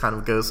Bran just kind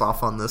of goes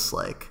off on this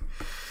like...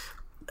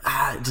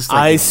 just like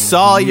I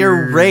saw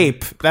your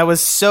rape. That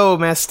was so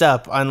messed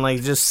up on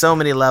like just so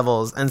many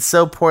levels and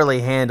so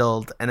poorly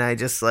handled. And I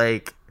just yeah,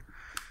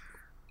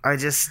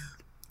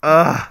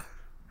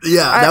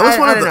 that was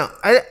one of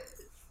the.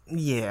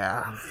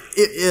 Yeah.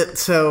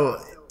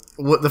 So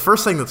the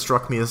first thing that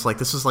struck me is like,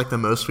 this is like the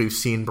most we've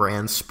seen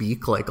Bran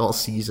speak like all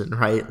season,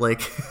 right?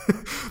 Like,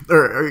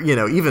 or you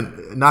know,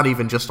 even not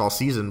even just all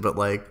season, but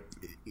like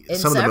in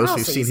some of the most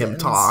we've seen him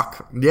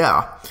talk.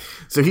 Yeah.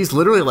 So he's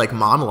literally like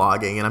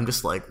monologuing, and I'm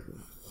just like,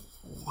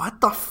 what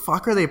the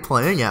fuck are they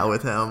playing at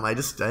with him? I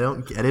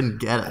didn't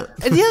get it.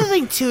 And the other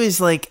thing too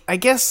is like, I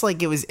guess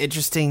like it was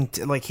interesting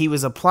to, like, he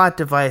was a plot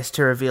device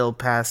to reveal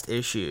past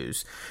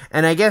issues.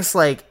 And I guess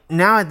like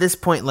now at this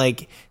point,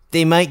 like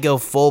they might go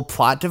full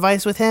plot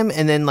device with him,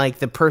 and then like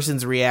the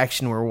person's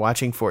reaction we're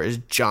watching for is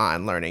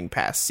Jon learning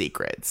past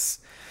secrets.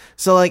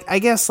 So like, I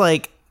guess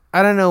like,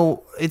 I don't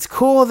know, it's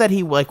cool that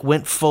he like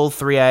went full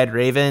 3-eyed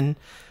Raven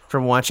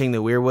from watching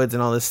the Weirwoods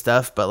and all this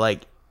stuff, but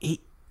like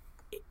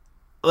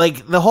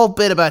like the whole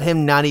bit about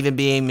him not even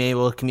being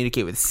able to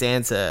communicate with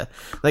Sansa,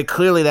 like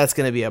clearly that's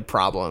going to be a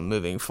problem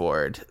moving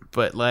forward.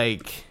 But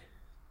like,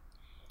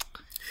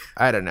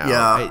 I don't know.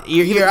 Yeah.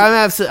 I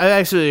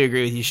absolutely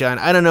agree with you, Sean.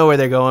 I don't know where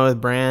they're going with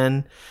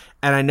Bran,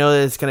 and I know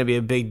that it's going to be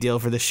a big deal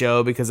for the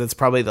show because it's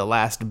probably the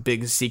last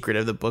big secret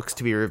of the books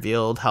to be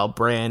revealed, how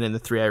Bran and the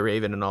Three-Eyed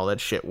Raven and all that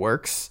shit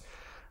works.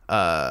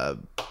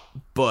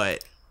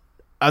 But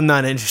I'm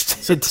not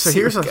interested. So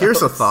here's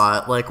a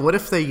thought. Like, what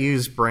if they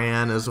use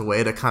Bran as a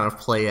way to kind of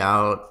play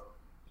out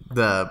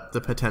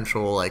the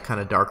potential, like, kind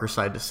of darker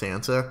side to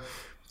Sansa?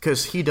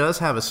 Because he does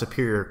have a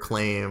superior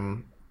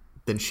claim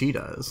than she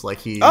does. Like,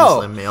 he's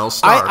a male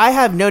Stark. I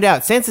have no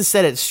doubt. Sansa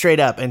said it straight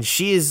up, and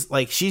she's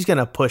going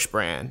to push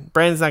Bran.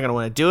 Bran's not going to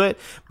want to do it,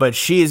 but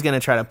she is going to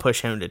try to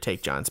push him to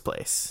take Jon's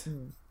place.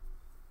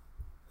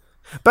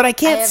 But I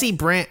can't see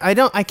Bran.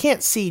 I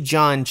can't see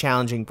Jon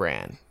challenging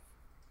Bran.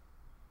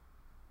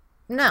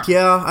 No.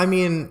 Yeah, I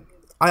mean,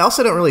 I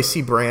also don't really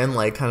see Bran,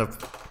 like, kind of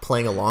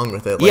playing along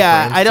with it. Like,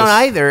 Yeah, Bran's I don't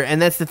just- either.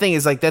 And that's the thing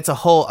is, like, that's a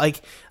whole,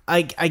 like,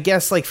 I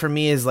guess, like, for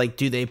me is, like,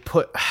 do they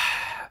put...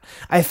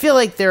 I feel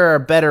like there are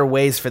better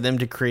ways for them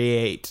to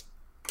create,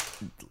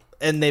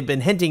 and they've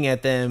been hinting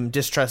at them,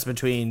 distrust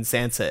between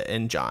Sansa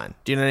and Jon.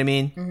 Do you know what I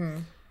mean? Mm-hmm.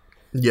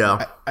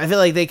 Yeah. I feel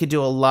like they could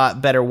do a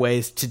lot better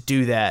ways to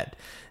do that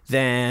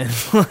than,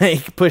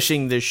 like,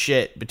 pushing the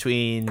shit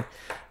between...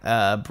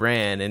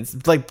 Bran,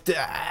 and like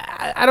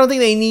I don't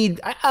think they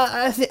need.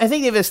 I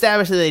think they've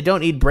established that they don't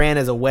need Bran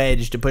as a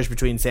wedge to push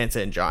between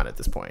Sansa and Jon at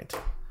this point.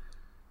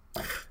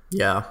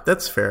 Yeah,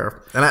 that's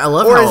fair. And I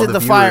love Or how is all it the the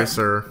viewers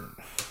fire- are.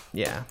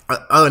 Yeah.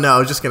 Oh no, I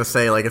was just gonna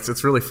say, like,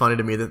 it's really funny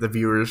to me that the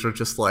viewers are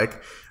just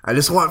like, I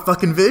just want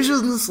fucking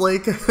visions.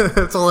 Like,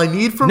 that's all I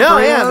need from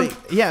Bran.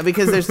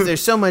 Because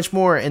there's so much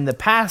more in the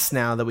past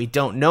now that we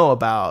don't know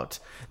about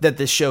that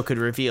this show could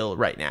reveal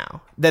right now.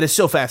 That is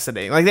so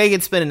fascinating. Like, they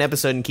could spend an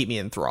episode and keep me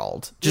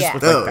enthralled just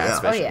with like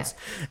past visions.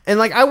 And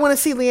like, I want to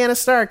see Lyanna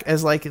Stark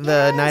as like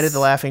the Knight of the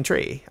Laughing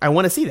Tree. I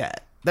want to see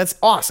that. That's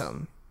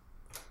awesome.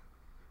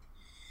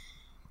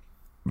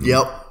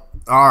 Yep.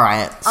 All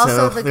right.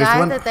 Also, so the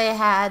guy that they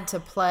had to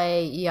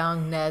play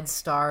young Ned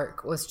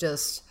Stark was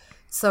just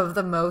some of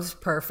the most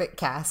perfect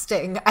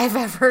casting I've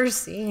ever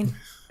seen.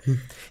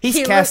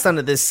 He's cast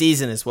onto this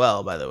season as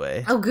well, by the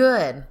way. Oh,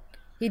 good.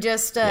 He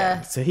just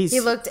he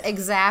looked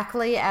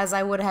exactly as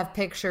I would have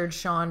pictured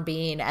Sean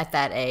Bean at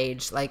that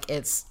age. Like,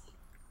 it's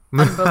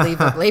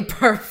unbelievably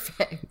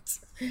perfect.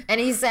 And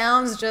he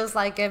sounds just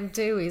like him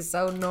too. He's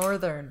so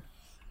northern.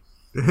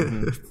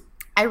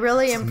 I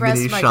really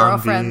impressed my Sean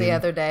girlfriend Bean. the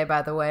other day,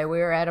 by the way. We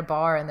were at a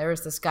bar and there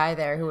was this guy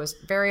there who was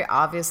very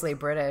obviously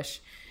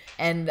British.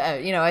 And,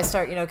 I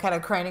start, kind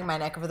of craning my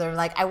neck over there. I'm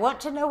like, I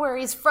want to know where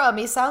he's from.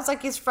 He sounds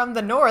like he's from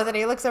the north. And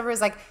he looks over,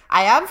 he's like,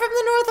 I am from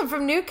the north. I'm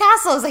from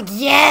Newcastle. I was like,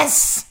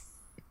 yes!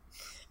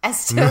 I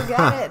still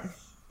got it.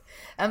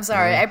 I'm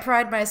sorry. I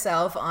pride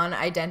myself on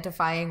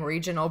identifying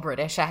regional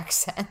British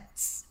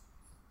accents.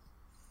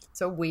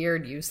 It's a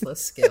weird,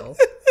 useless skill.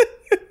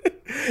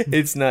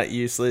 It's not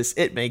useless.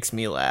 It makes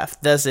me laugh.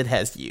 Thus, it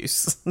has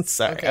use.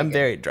 Sorry, Okay, I'm good.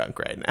 very drunk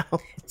right now.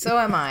 So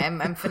am I.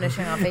 I'm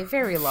finishing off a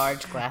very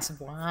large glass of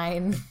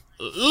wine.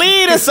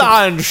 Lead us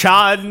on,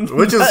 Sean.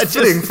 which is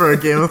fitting for a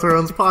Game of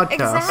Thrones podcast.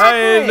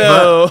 Exactly. I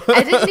know.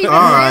 I didn't even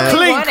right. really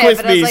Clink want it, with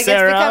but I was me, like,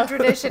 Sarah. it's become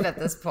tradition at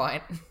this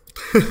point.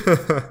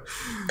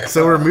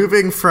 So we're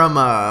moving from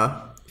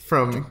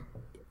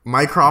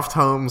Mycroft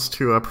Homes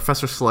to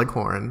Professor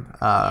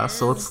Slughorn.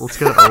 So let's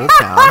go to Old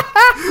Town.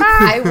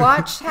 I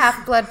watched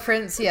Half Blood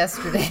Prince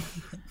yesterday.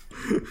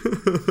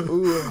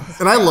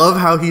 And I love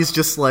how he's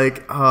just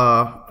like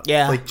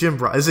like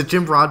is it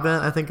Jim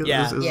Broadbent, I think is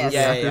Yes. the Yeah,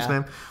 actor's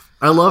name.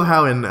 I love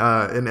how in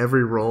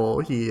every role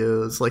he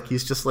is like,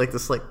 he's just like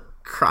this like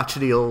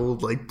crotchety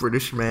old like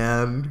British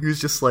man who's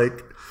just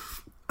like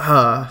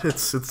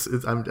it's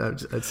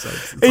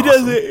awesome.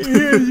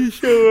 doesn't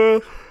show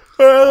up.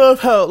 I love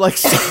how like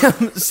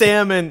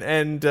Sam and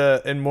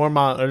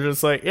Mormont are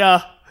just like,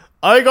 yeah,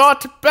 I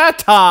got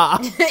better.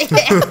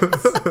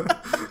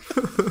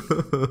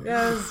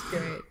 That was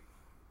great.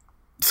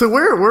 So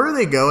where are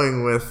they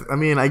going with? I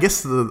mean, I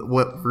guess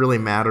what really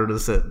mattered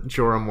is that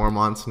Jorah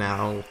Mormont's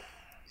now.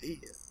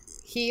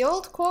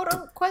 Healed?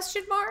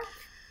 Question mark?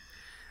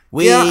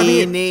 We Yeah, I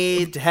mean-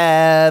 need to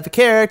have a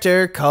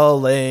character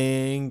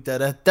calling. Da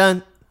da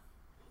dun.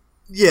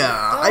 Yeah,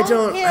 I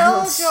don't. Kill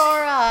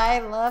Jorah. I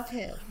love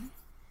him.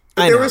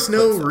 But I there know, was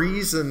no but-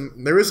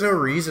 reason. There was no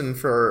reason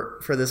for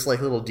this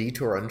like little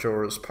detour on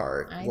Jorah's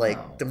part. I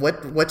Like, know.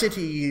 what did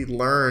he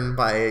learn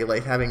by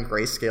like having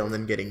grayscale and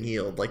then getting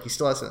healed? Like, he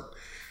still hasn't.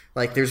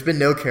 Like, there's been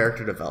no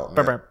character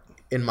development Burp.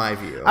 in my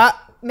view.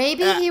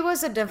 Maybe he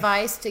was a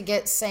device to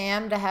get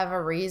Sam to have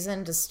a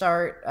reason to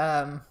start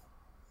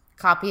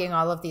copying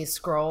all of these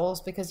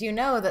scrolls, because you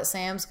know that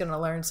Sam's going to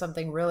learn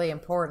something really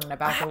important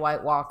about the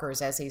White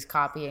Walkers as he's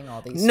copying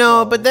all these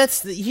No,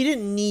 scrolls. but he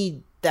didn't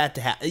need that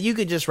to happen. You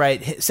could just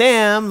write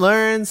Sam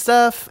learns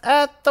stuff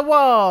at the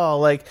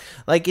wall, like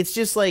it's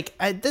just like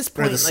at this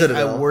point, like,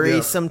 I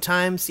worry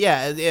sometimes.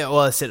 Yeah,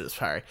 well, Citadel.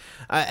 Sorry,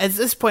 at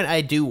this point,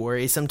 I do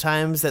worry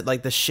sometimes that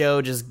like the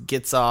show just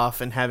gets off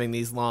and having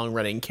these long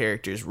running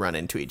characters run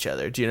into each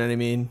other. Do you know what I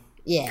mean?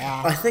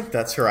 Yeah, I think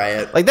that's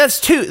right. Like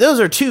those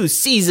are two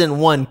season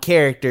 1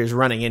 characters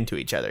running into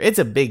each other. It's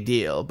a big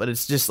deal, but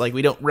it's just like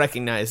we don't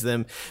recognize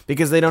them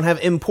because they don't have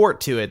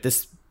import to it.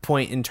 This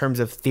point in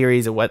terms of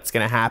theories of what's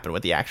going to happen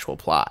with the actual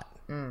plot.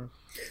 But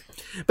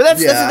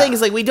that's the thing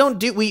is like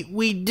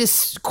we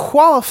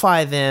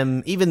disqualify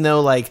them, even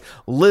though like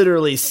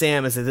literally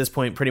Sam is at this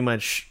point pretty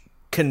much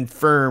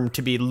confirmed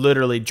to be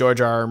literally George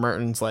R.R.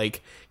 Martin's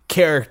like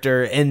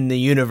character in the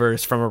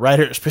universe from a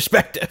writer's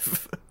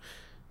perspective.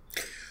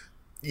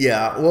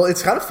 Yeah, well,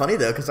 it's kind of funny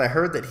though because I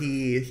heard that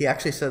he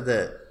actually said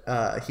that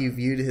he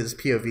viewed his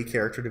POV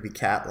character to be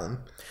Catelyn.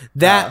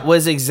 That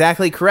was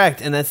exactly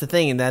correct, and that's the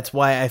thing, and that's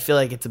why I feel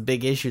like it's a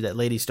big issue that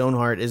Lady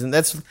Stoneheart isn't.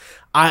 That's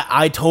why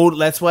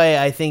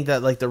I think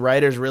that like the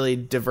writers really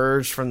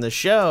diverged from the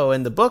show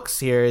and the books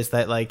here is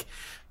that like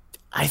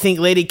I think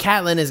Lady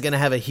Catelyn is going to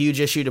have a huge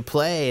issue to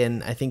play,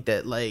 and I think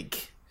that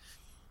like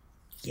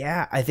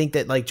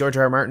George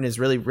R. R. Martin is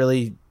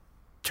really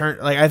turned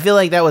like I feel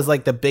like that was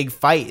like the big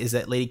fight is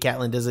that Lady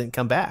Catelyn doesn't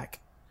come back.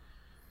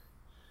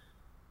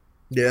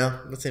 Yeah,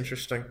 that's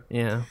interesting.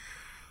 Yeah.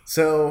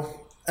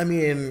 So, I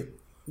mean,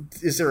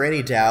 is there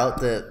any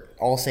doubt that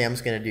all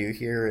Sam's going to do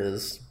here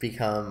is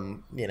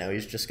become,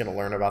 he's just going to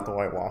learn about the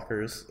White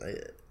Walkers?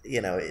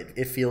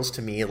 It feels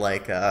to me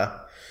like,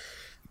 I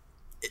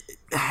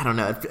don't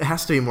know, it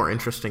has to be more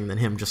interesting than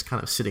him just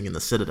kind of sitting in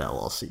the Citadel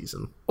all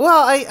season.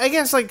 Well, I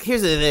guess, like,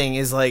 here's the thing,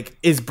 is, like,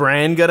 is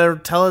Bran going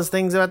to tell us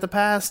things about the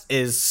past?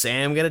 Is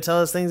Sam going to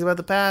tell us things about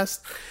the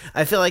past?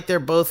 I feel like they're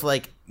both,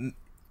 like,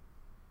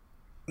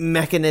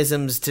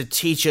 mechanisms to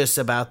teach us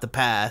about the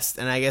past,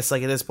 and I guess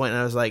like at this point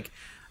I was like,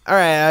 all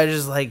right,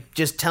 I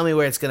just tell me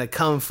where it's gonna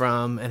come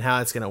from and how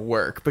it's gonna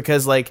work,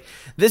 because like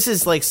this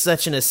is like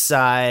such an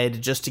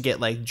aside just to get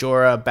like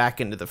Jorah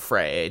back into the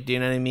fray. Do you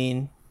know what I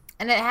mean?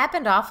 And it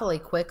happened awfully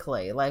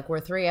quickly. Like, we're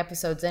 3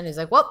 episodes in. He's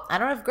like, well, I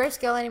don't have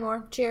grayscale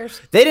anymore. Cheers.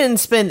 They didn't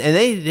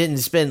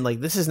spend,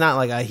 like, this is not,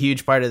 like, a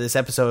huge part of this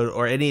episode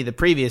or any of the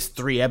previous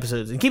 3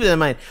 episodes. And keep it in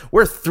mind,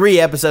 we're 3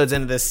 episodes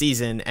into this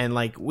season, and,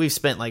 like, we've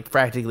spent, like,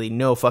 practically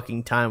no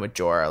fucking time with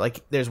Jorah. Like,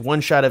 there's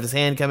one shot of his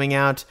hand coming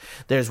out.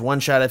 There's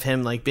one shot of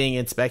him, like, being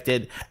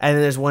inspected. And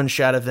then there's one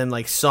shot of them,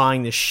 like,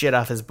 sawing the shit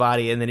off his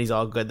body, and then he's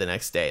all good the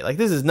next day. Like,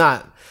 this has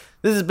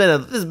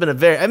been a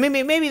very, I mean,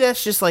 maybe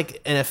that's just, like,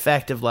 an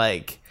effect of,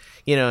 like,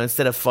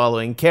 instead of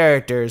following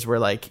characters, we're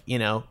like,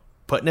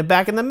 putting it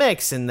back in the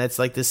mix. And that's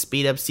like this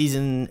speed up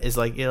season is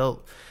like,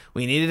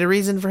 we needed a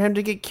reason for him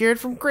to get cured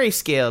from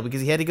grayscale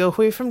because he had to go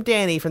away from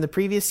Dany from the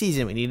previous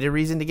season. We needed a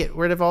reason to get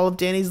rid of all of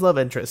Dany's love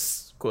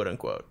interests, quote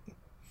unquote.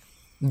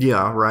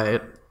 Yeah,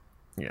 right.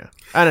 Yeah.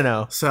 I don't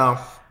know. So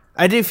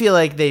I do feel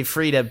like they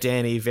freed up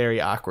Dany very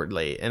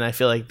awkwardly. And I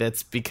feel like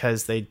that's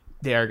because they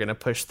are going to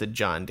push the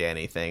Jon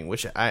Dany thing,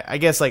 which I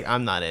guess like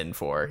I'm not in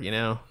for,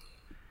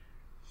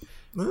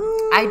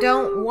 I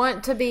don't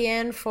want to be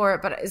in for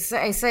it, but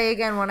I say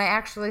again, when I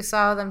actually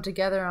saw them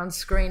together on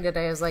screen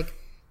today, I was like,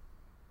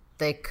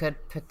 they could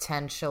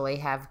potentially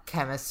have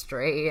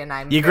chemistry, and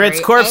I'm Ygritte's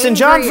corpse and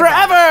Jon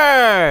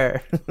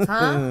forever!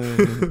 Huh?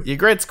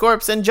 Ygritte's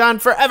corpse and Jon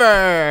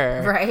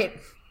forever! Right.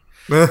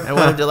 I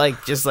wanted to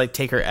just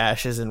take her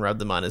ashes and rub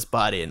them on his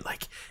body and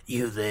like,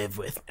 you live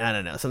with, I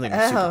don't know, something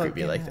super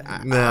creepy like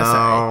that. No.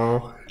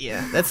 Sorry.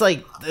 Yeah, that's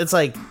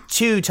like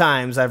 2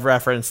 times I've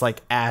referenced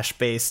like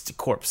ash-based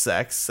corpse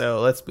sex, so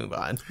let's move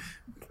on.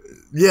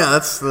 Yeah,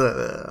 that's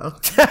the...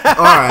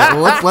 All right,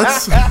 well,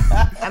 let's...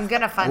 I'm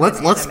going to find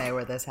an anime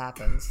where this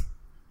happens.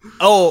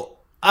 Oh,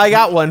 I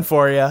got one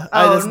for you.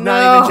 That's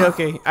not even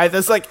joking.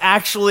 That's like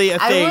actually a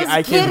thing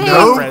I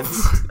can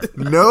reference.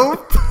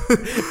 Nope.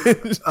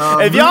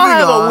 If y'all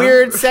have a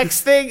weird sex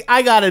thing,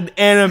 I got an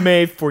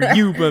anime for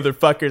you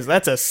motherfuckers.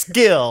 That's a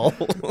skill.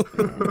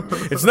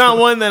 It's not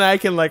one that I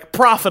can like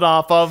profit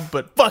off of,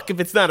 but fuck if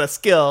it's not a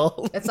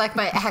skill. It's like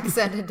my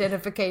accent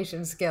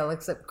identification skill,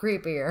 except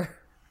creepier.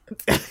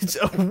 It's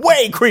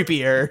way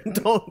creepier.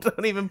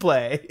 Don't even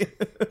play.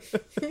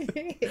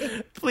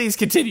 Please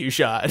continue,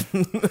 Sean.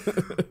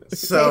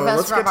 So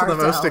let's get to the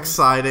most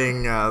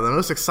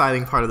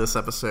exciting part of this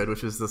episode,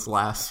 which is this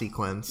last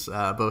sequence,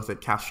 both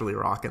at Casterly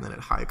Rock and then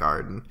at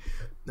Highgarden.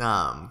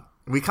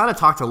 We kind of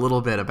talked a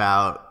little bit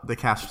about the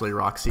Casterly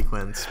Rock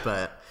sequence,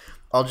 but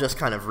I'll just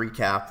kind of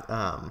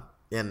recap.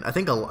 And I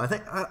think I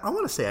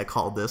want to say I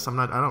called this. I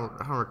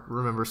don't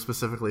remember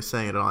specifically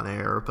saying it on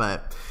air,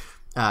 but.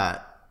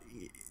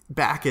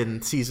 Back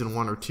in season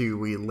 1 or 2,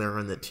 we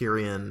learned that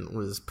Tyrion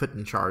was put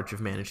in charge of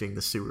managing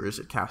the sewers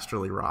at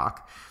Casterly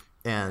Rock.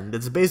 And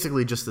it's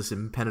basically just this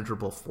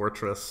impenetrable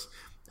fortress.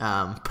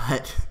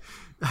 But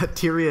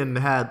Tyrion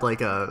had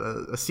like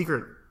a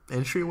secret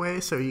entryway,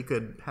 so you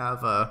could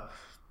have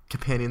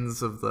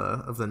companions of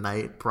the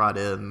night brought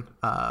in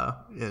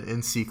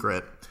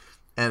secret.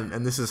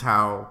 And this is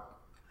how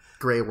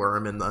Grey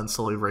Worm and the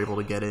Unsullied were able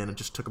to get in. It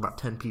just took about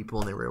 10 people,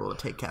 and they were able to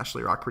take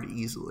Castle Rock pretty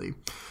easily.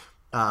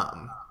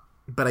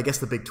 But I guess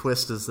the big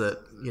twist is that,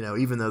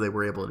 even though they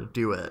were able to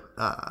do it,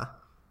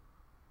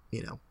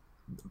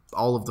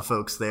 all of the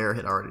folks there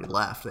had already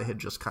left. They had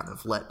just kind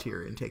of let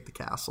Tyrion take the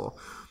castle.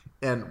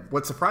 And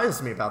what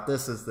surprises me about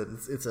this is that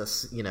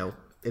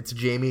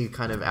it's Jaime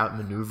kind of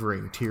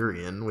outmaneuvering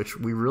Tyrion, which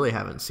we really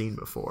haven't seen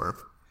before.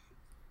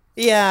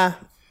 Yeah.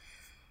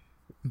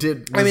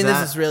 This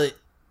is really...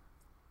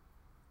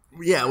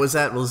 Yeah, was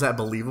that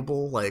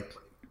believable? Like,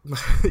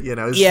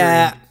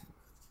 yeah.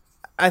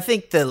 I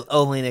think the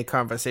Olenna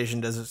conversation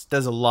does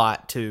a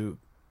lot to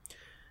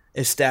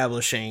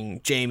establishing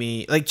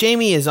Jaime. Like,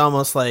 Jaime is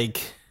almost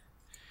like,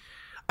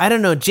 I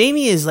don't know,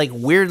 Jaime is like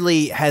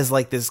weirdly has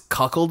like this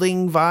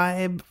cuckolding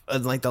vibe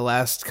in like the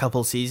last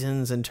couple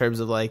seasons, in terms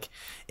of like,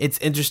 it's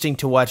interesting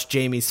to watch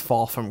Jaime's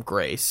fall from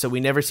grace. So we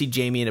never see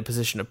Jaime in a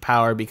position of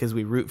power because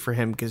we root for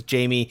him, because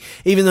Jaime,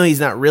 even though he's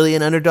not really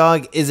an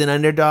underdog, is an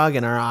underdog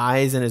in our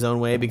eyes in his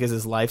own way because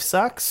his life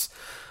sucks.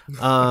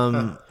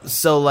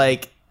 So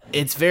like,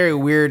 it's very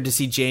weird to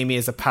see Jaime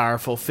as a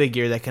powerful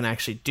figure that can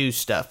actually do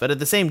stuff. But at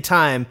the same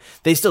time,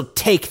 they still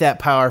take that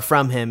power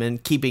from him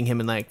and keeping him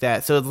in like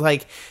that. So it's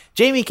like,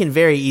 Jaime can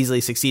very easily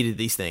succeed at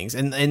these things.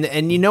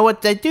 And you know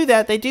what? They do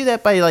that. They do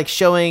that by like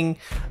showing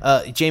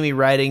Jaime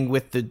riding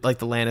with the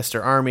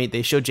Lannister army.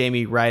 They show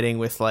Jaime riding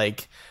with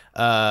like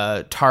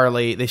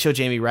Tarly. They show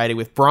Jaime riding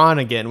with Bronn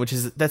again, which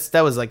is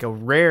that was like a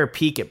rare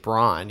peek at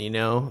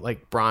Bronn,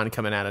 like Bronn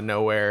coming out of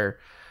nowhere.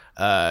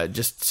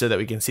 Just so that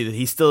we can see that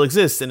he still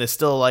exists and is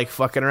still like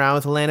fucking around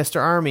with the Lannister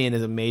army and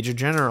is a major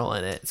general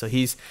in it. So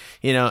he's,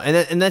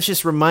 and that's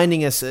just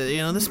reminding us,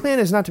 this man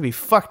is not to be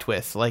fucked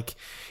with. Like,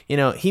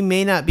 he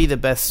may not be the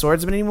best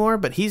swordsman anymore,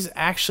 but he's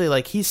actually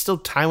like, he's still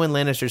Tywin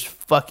Lannister's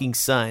fucking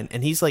son.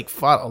 And he's like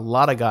fought a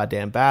lot of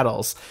goddamn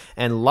battles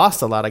and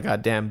lost a lot of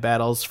goddamn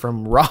battles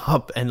from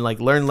Robb and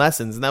like learned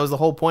lessons. And that was the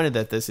whole point of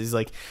that. This is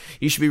like,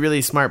 you should be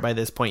really smart by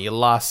this point. You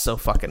lost so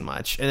fucking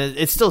much. And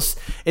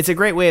it's a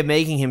great way of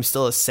making him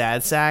still a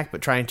sad sack,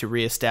 but trying to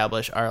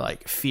reestablish our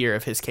like fear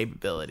of his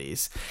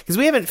capabilities. Because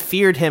we haven't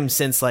feared him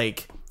since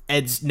like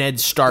Ned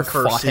Stark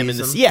fought him in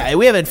this. Yeah,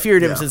 we haven't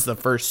feared him since the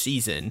first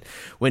season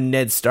when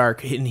Ned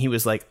Stark and he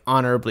was like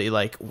honorably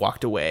like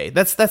walked away.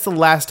 That's the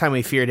last time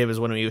we feared him,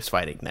 was when he was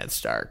fighting Ned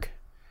Stark.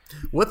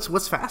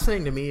 What's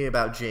fascinating to me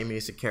about Jaime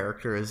as a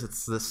character is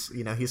it's this,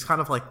 he's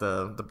kind of like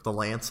the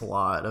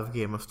Lancelot of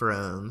Game of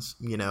Thrones.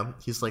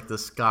 He's like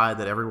this guy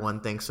that everyone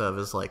thinks of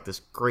as like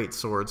this great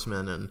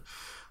swordsman and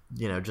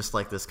just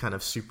like this kind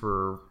of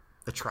super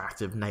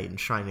attractive knight in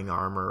shining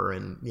armor,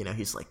 and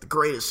he's like the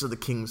greatest of the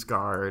King's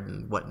Guard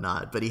and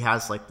whatnot, but he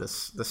has like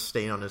this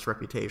stain on his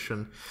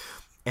reputation,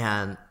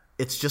 and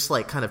it's just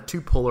like kind of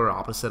two polar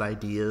opposite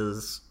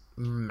ideas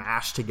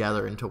mashed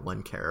together into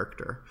one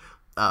character,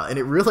 and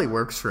it really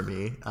works for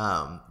me.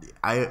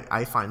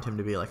 I find him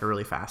to be like a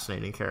really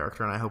fascinating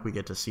character, and I hope we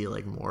get to see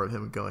like more of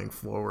him going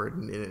forward,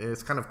 and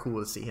it's kind of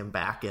cool to see him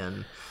back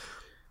in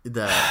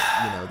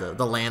the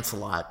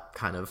Lancelot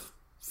kind of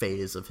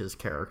phase of his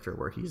character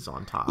where he's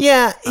on top.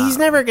 Yeah, he's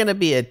never going to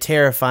be a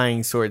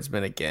terrifying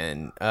swordsman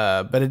again.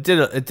 But it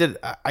did.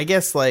 I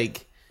guess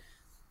like,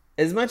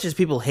 as much as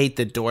people hate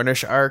the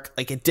Dornish arc,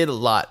 like it did a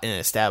lot in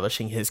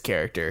establishing his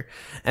character.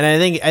 And I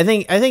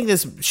think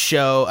this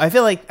show, I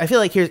feel like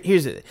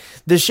here's it.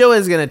 The show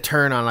is going to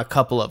turn on a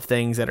couple of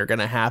things that are going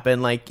to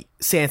happen, like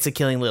Sansa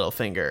killing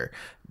Littlefinger,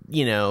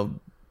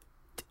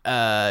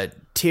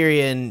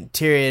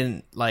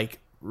 Tyrion like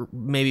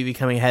maybe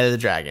becoming head of the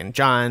dragon,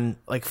 Jon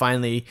like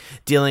finally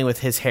dealing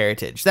with his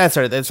heritage. That's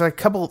sort of, there's a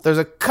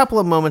couple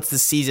of moments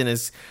this season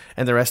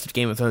and the rest of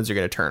Game of Thrones are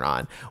going to turn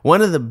on.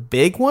 One of the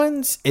big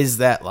ones is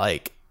that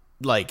like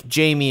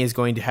Jaime is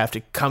going to have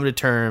to come to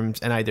terms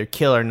and either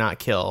kill or not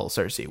kill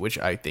Cersei, which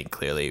I think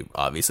clearly,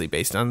 obviously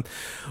based on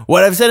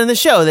what I've said in the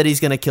show, that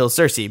he's going to kill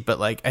Cersei. But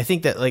like, I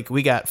think that like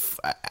we got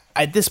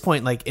at this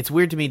point, like it's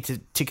weird to me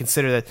to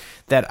consider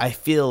that I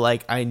feel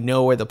like I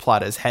know where the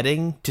plot is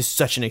heading to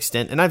such an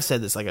extent. And I've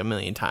said this like a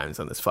million times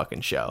on this fucking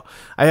show.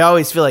 I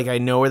always feel like I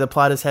know where the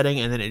plot is heading,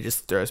 and then it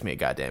just throws me a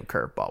goddamn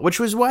curveball, which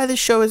was why this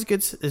show is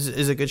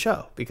a good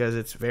show, because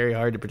it's very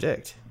hard to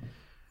predict.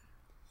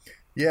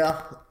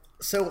 Yeah.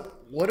 So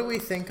what do we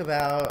think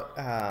about,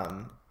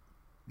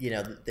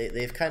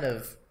 they've kind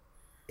of,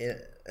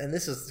 and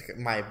this is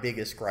my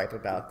biggest gripe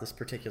about this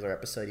particular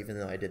episode, even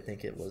though I did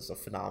think it was a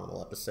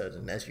phenomenal episode,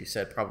 and as you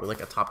said, probably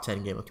like a top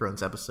 10 Game of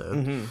Thrones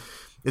episode. Mm-hmm.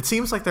 It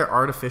seems like they're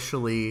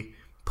artificially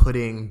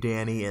putting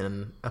Dany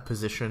in a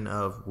position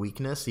of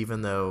weakness,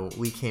 even though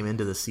we came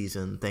into the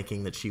season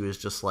thinking that she was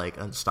just like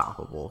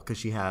unstoppable, because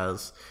she had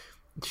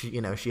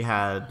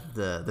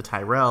the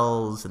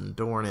Tyrells and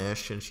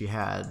Dornish, and she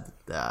had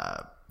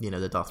the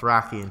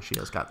Dothraki, and she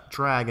has got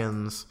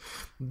dragons.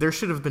 There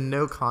should have been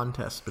no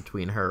contest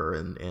between her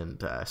and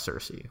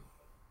Cersei.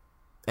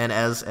 And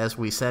as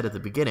we said at the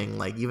beginning,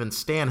 like even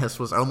Stannis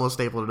was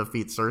almost able to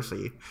defeat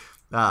Cersei,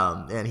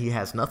 and he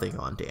has nothing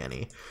on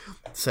Dany.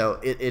 So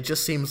it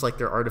just seems like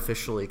they're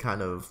artificially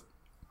kind of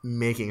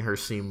making her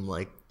seem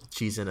like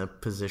she's in a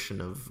position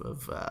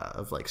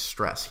of like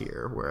stress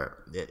here, where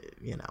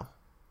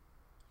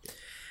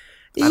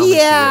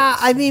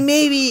I mean,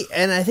 maybe,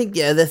 and I think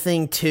the other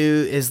thing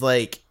too is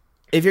like,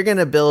 if you're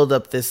gonna build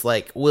up this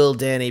like, will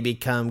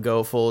Dany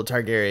go full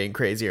Targaryen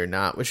crazy or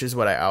not, which is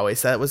what I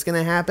always thought was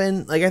gonna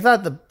happen. Like I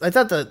thought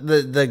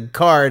the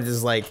card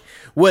is like,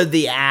 would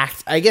the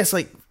act? I guess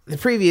like in the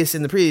previous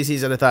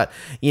season, I thought,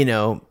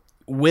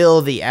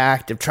 will the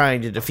act of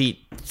trying to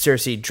defeat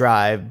Cersei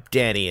drive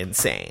Dany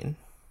insane?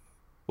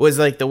 Was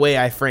like the way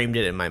I framed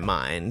it in my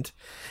mind.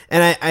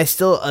 And I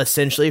still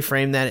essentially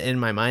frame that in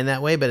my mind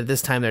that way, but at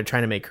this time they're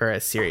trying to make her a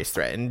serious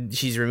threat, and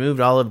she's removed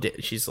all of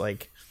she's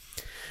like,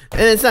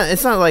 and it's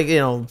not like,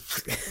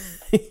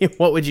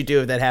 what would you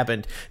do if that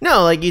happened?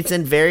 No, like you'd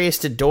send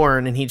Varys to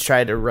Dorne and he'd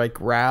try to like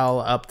rile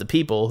up the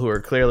people who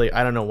are clearly,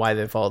 I don't know why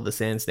they followed the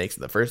Sand Snakes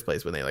in the first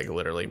place when they like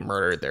literally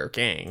murdered their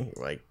king.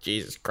 Like,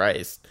 Jesus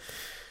Christ.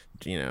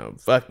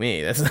 Fuck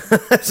me.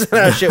 That's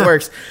not how shit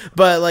works.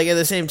 But like at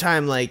the same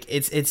time, like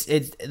it's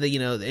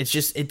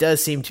just, it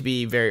does seem to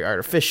be very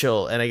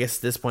artificial. And I guess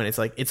at this point, it's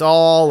like, it's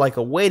all like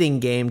a waiting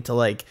game to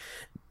like,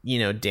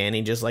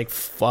 Dany just like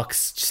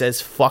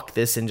says fuck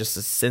this and just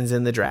sends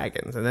in the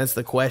dragons. And that's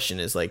the question,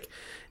 is like,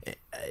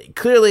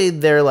 clearly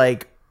they're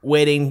like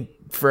waiting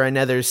for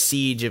another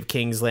siege of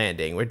King's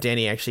Landing, where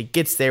Dany actually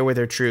gets there with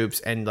her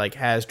troops and like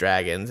has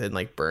dragons and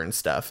like burns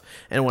stuff,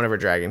 and one of her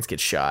dragons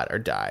gets shot or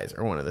dies,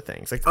 or one of the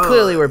things. Like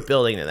clearly we're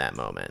building to that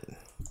moment.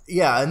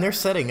 Yeah, and they're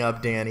setting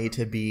up Dany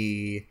to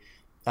be,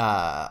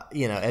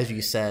 as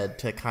you said,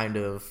 to kind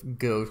of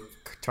go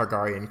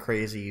Targaryen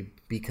crazy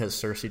because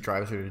Cersei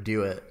drives her to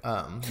do it.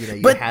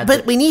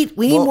 But we need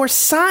more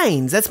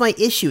signs. That's my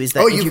issue. Is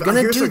that if you're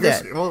going to do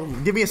that? Well,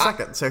 give me a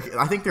second. So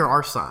I think there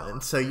are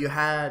signs. So you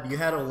had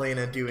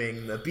Olenna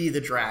doing the "Be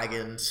the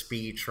Dragon"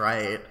 speech,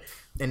 right?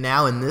 And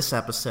now in this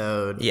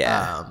episode, you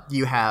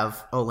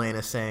have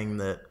Olenna saying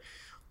that,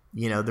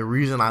 the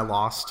reason I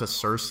lost to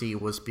Cersei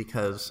was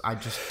because I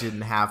just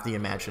didn't have the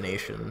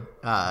imagination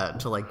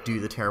to like do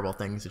the terrible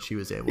things that she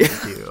was able to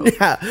do.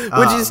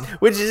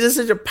 Which is just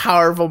such a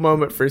powerful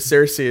moment for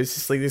Cersei. It's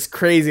just like this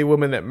crazy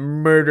woman that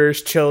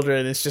murders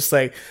children. It's just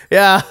like,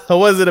 I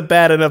wasn't a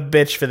bad enough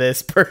bitch for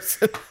this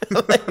person.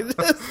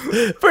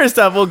 First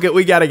off,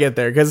 we got to get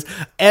there, because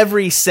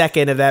every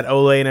second of that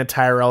Olenna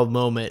Tyrell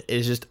moment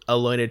is just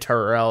Olenna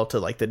Tyrell to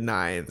like the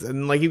nines,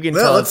 and like you can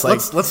tell it's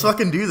like, let's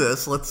fucking do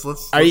this. Let's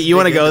you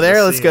want to go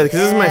there? Let's go, because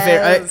this is my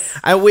favorite.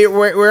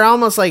 We're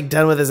almost like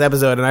done with this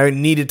episode, and I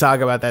need to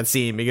talk about that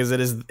scene because it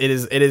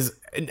is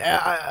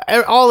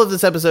all of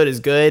this episode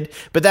is good,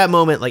 but that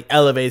moment like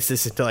elevates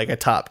this into like a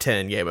top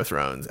 10 Game of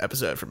Thrones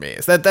episode for me.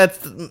 So that's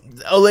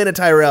Olenna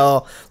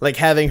Tyrell like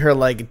having her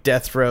like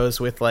death throes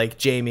with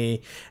like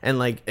Jaime, and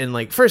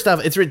like first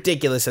off, it's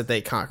ridiculous that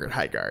they conquered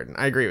Highgarden.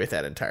 I agree with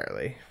that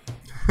entirely.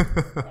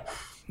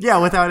 Yeah,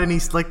 without any,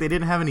 like, they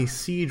didn't have any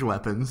siege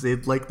weapons. They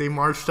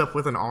marched up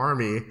with an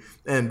army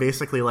and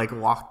basically like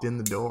walked in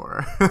the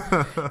door.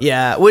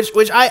 Yeah, which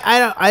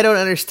I don't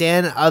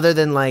understand, other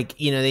than like,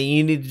 you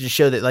needed to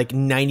show that like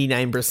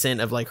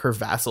 99% of like her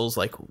vassals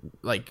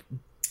like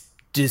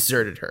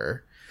deserted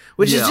her,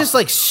 which is just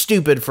like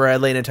stupid for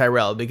Olenna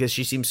Tyrell, because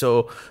she seems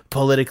so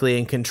politically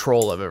in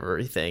control of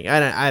everything.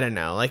 I don't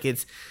know, like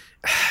it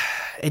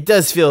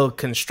does feel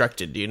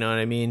constructed. Do you know what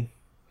I mean?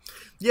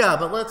 Yeah,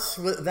 but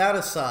with that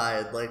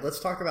aside, like,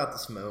 let's talk about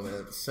this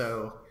moment.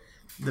 So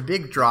the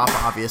big drop,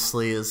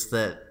 obviously, is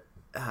that,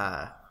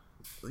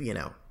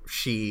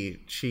 she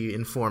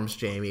informs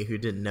Jaime, who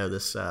didn't know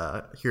this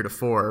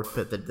heretofore,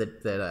 but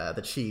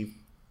that she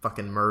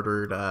fucking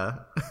murdered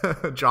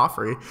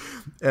Joffrey,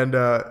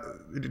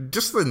 and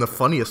just in the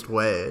funniest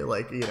way,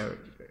 like,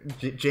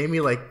 Jaime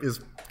like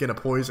is gonna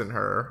poison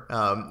her,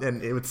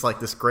 and it's like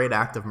this great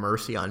act of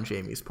mercy on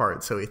Jaime's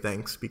part, so he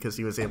thinks, because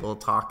he was able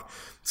to talk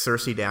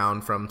Cersei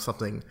down from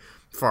something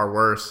far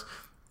worse.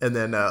 And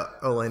then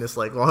Olenna's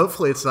like, well,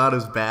 hopefully it's not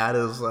as bad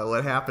as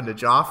what happened to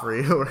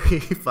Joffrey, where he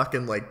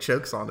fucking like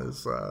chokes on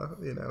his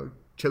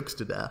chokes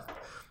to death.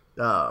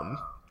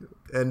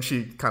 And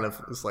she kind of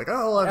is like,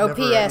 I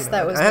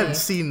hadn't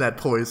seen that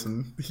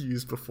poison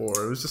used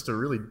before. It was just a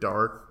really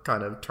dark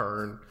kind of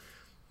turn.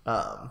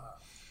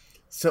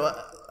 So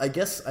I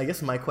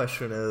guess my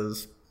question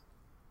is,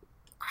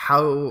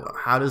 how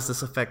does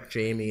this affect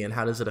Jaime, and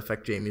how does it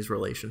affect Jaime's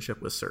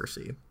relationship with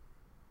Cersei?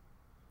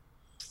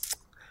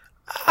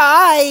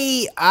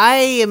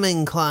 I am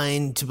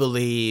inclined to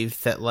believe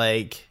that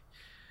like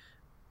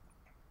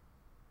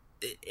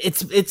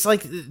it's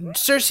like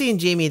Cersei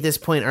and Jaime at this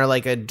point are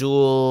like a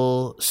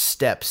dual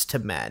steps to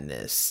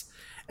madness.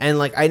 And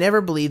like, I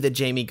never believe that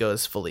Jaime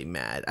goes fully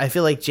mad. I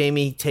feel like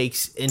Jaime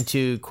takes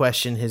into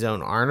question his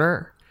own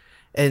honor.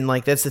 And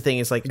like, that's the thing,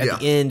 is like at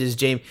the end is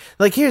Jaime,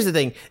 like, here's the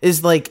thing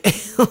is like,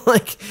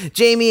 like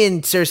Jaime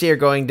and Cersei are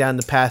going down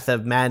the path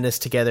of madness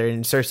together,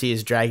 and Cersei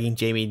is dragging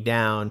Jaime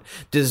down.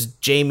 Does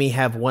Jaime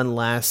have one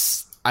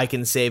last I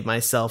can save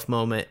myself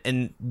moment,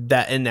 and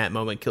that in that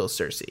moment kills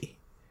Cersei?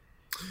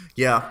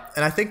 Yeah,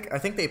 and I think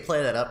they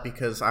play that up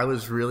because I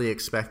was really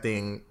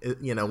expecting,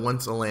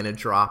 once Olenna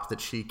dropped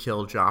that she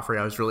killed Joffrey,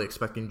 I was really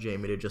expecting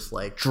Jaime to just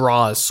like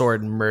draw a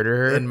sword and murder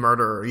her. And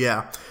murder her,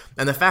 yeah.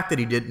 And the fact that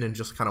he didn't and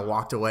just kind of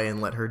walked away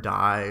and let her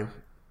die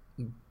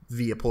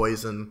via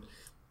poison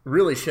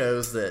really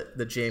shows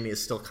that Jaime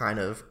is still kind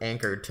of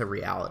anchored to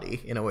reality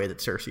in a way that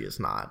Cersei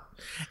is not.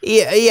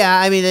 Yeah.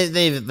 I mean,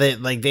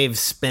 they've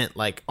spent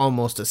like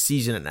almost a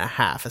season and a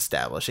half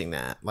establishing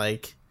that,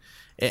 like.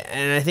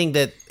 And I think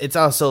that it's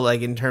also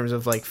like in terms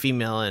of like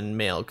female and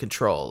male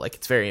control, like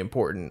it's very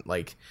important,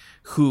 like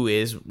who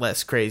is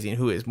less crazy and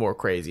who is more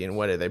crazy and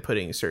what are they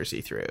putting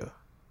Cersei through.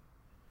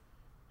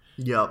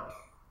 Yep.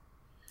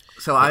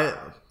 So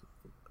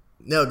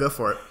no, go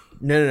for it.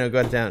 No,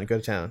 go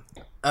to town.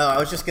 Oh, I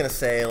was just gonna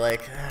say,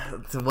 like,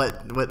 what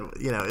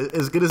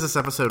as good as this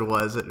episode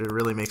was, it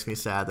really makes me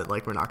sad that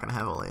like we're not gonna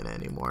have Olenna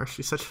anymore.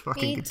 She's such a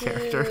fucking good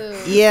character.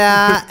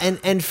 Yeah,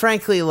 and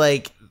frankly,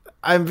 like.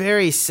 I'm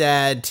very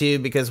sad too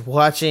because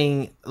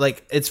watching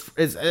like it's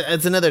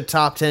another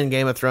top 10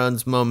 Game of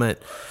Thrones moment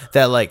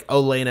that like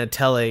Olenna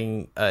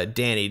telling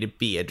Dany to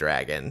be a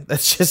dragon.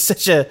 That's just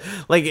such a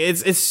like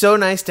it's so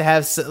nice to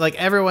have like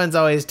everyone's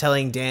always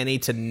telling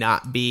Dany to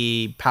not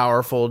be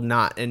powerful,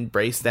 not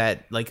embrace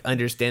that, like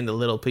understand the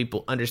little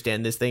people,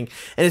 understand this thing,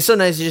 and it's so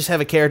nice to just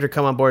have a character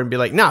come on board and be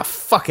like, nah,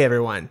 fuck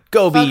everyone,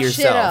 go be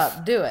yourself. Shit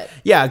up, do it.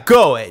 Yeah,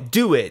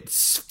 do it.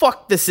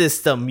 Fuck the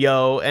system,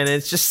 yo. And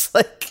it's just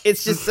like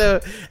it's just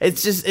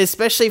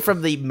especially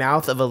from the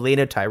mouth of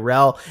Olenna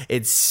Tyrell,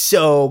 it's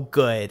so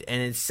good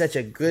and it's such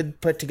a good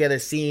put together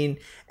scene.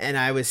 And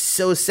I was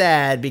so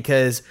sad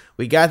because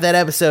we got that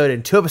episode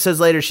and 2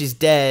 episodes later she's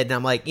dead, and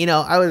I'm like,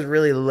 I was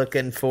really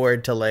looking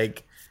forward to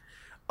like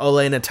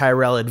Olenna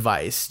Tyrell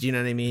advice. Do you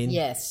know what I mean?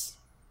 Yes.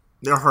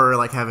 Her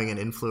like having an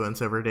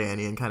influence over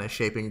Dany and kind of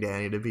shaping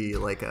Dany to be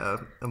like a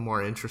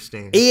more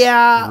interesting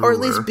ruler. Or at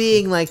least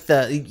being like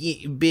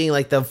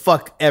the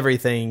fuck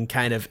everything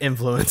kind of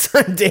influence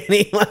on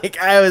Dany. Like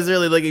I was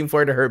really looking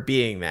forward to her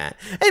being that,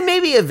 and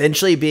maybe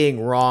eventually being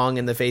wrong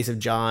in the face of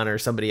Jon or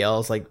somebody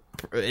else like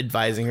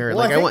advising her.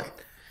 Well, like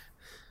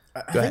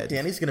I think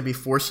Dany's going to be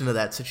forced into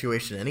that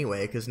situation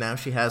anyway because now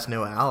she has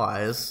no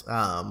allies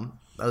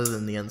other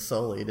than the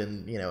Unsullied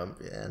and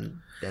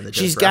and the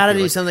she's got to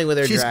do something with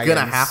her she's dragons.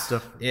 Gonna have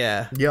to.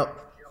 Yeah. Yep.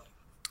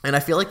 And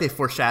I feel like they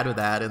foreshadowed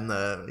that in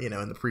the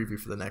in the preview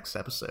for the next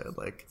episode.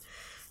 Like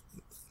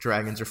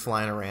dragons are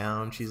flying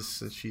around.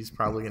 She's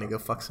probably gonna go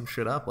fuck some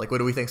shit up. Like what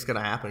do we think's gonna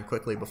happen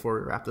quickly before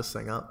we wrap this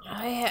thing up?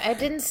 I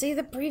didn't see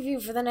the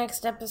preview for the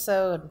next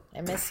episode.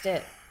 I missed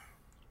it.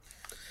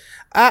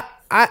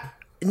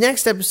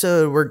 Next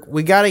episode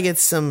we got to get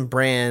some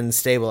Bran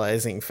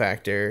stabilizing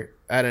factor.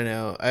 I don't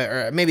know,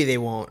 or maybe they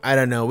won't. I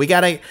don't know. We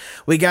gotta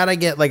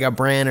get like a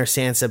Bran or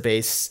Sansa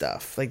based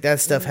stuff. Like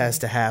that stuff has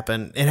to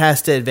happen. It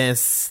has to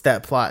advance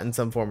that plot in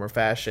some form or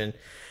fashion.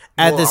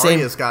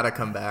 Arya's got to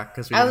come back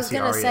because I was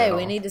gonna say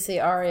we need to see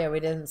Arya.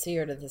 We didn't see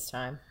her this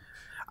time.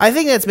 I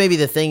think that's maybe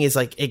the thing is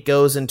like it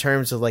goes in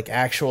terms of like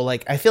actual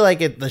like I feel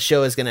like the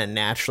show is gonna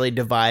naturally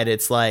divide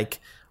its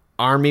like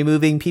army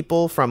moving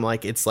people from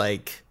like it's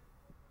like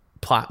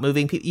plot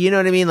moving people, you know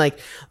what I mean? Like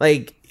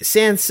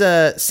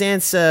Sansa,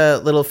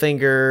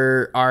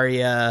 Littlefinger,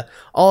 Arya,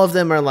 all of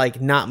them are like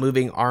not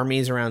moving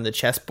armies around the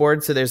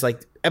chessboard. So there's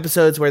like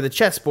episodes where the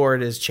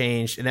chessboard is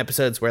changed and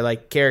episodes where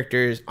like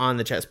characters on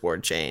the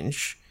chessboard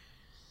change.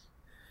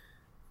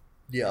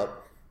 Yep.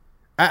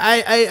 I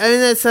mean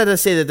that's not to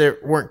say that there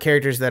weren't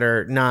characters that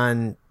are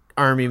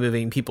non-army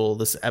moving people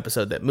this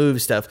episode that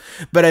move stuff,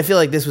 but I feel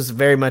like this was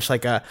very much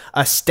like a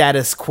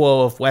status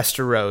quo of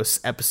Westeros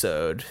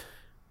episode.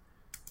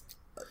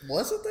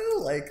 Was it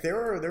though? Like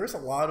there was a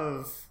lot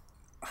of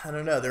I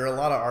don't know. There were a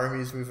lot of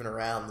armies moving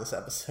around this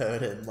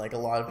episode, and like a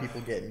lot of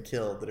people getting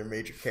killed that are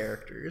major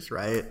characters,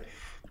 right?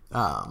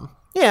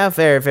 Yeah,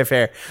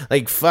 fair.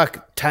 Like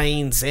fuck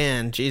Tyene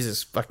Sand,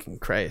 Jesus fucking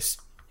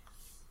Christ.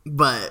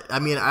 But I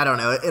mean, I don't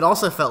know. It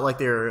also felt like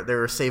they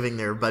were saving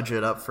their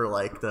budget up for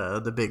like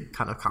the big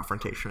kind of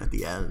confrontation at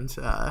the end.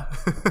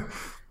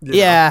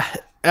 Yeah.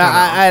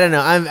 I don't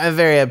know. I'm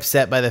very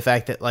upset by the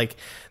fact that like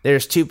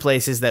there's 2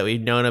 places that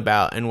we've known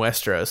about in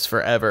Westeros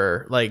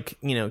forever, like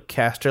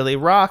Casterly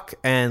Rock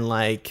and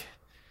like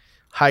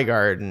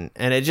Highgarden,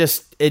 and it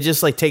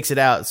just like takes it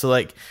out. So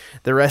like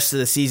the rest of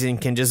the season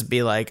can just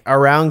be like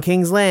around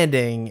King's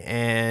Landing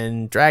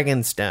and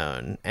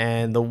Dragonstone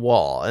and the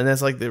Wall, and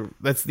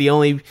that's the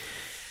only.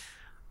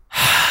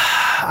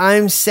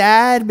 I'm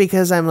sad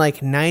because I'm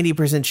like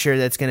 90% sure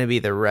that's going to be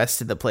the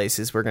rest of the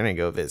places we're going to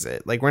go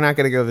visit. Like, we're not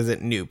going to go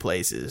visit new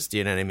places. Do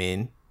you know what I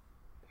mean?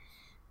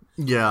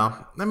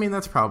 Yeah. I mean,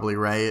 that's probably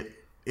right.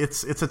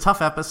 It's a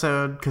tough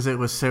episode because it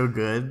was so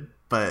good,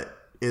 but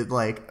it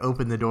like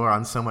opened the door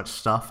on so much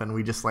stuff, and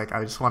we just like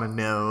I just want to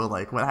know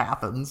like what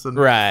happens. And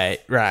right.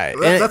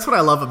 That's what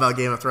I love about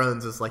Game of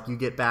Thrones is like you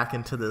get back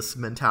into this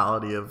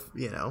mentality of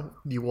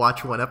you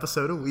watch one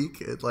episode a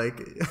week, it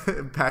like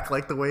back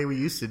like the way we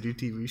used to do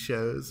TV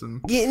shows.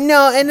 And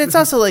and it's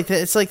also like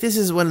this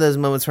is one of those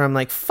moments where I'm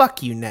like,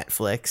 fuck you,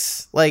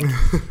 Netflix. Like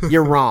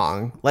you're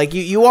wrong. Like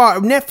you are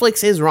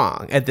Netflix is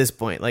wrong at this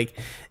point. Like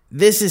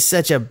this is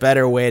such a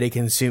better way to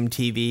consume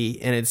TV,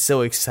 and it's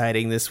so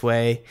exciting this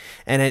way.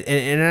 And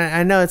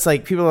I know it's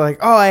like people are like,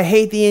 oh, I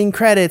hate the end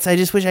credits. I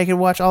just wish I could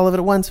watch all of it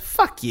at once.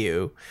 Fuck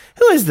you.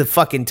 Who has the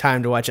fucking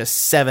time to watch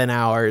 7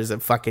 hours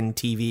of fucking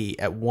TV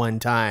at one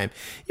time?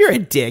 You're a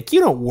dick. You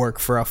don't work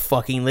for a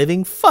fucking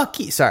living. Fuck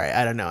you. Sorry,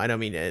 I don't know. I don't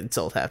mean to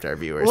insult half our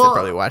viewers that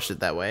probably watched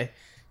it that way.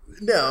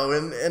 No,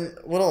 and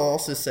what I'll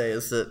also say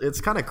is that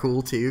it's kind of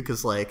cool too,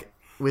 because like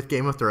with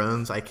Game of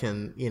Thrones, I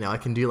can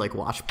do like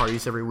watch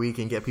parties every week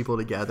and get people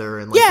together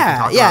and like we can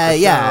talk about the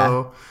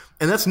show.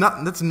 And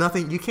that's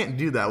nothing. You can't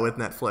do that with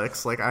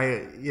Netflix. Like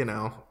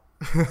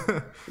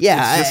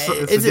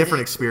it's a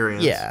different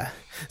experience. Yeah,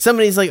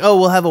 somebody's like, oh,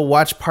 we'll have a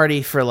watch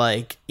party for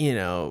like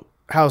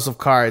House of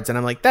Cards, and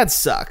I'm like, that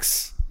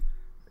sucks.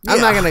 Yeah.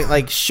 I'm not gonna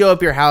like show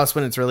up your house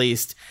when it's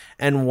released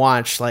and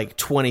watch like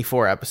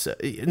 24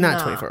 episodes.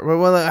 Not 24.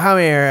 Well, how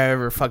many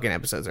ever fucking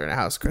episodes are in a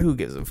House of Cards? Who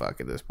gives a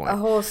fuck at this point? A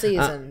whole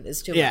season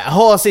is too much. Yeah, a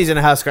whole season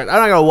of House of Cards. I'm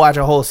not gonna watch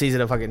a whole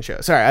season of fucking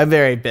show. Sorry, I'm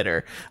very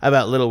bitter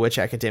about Little Witch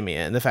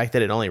Academia and the fact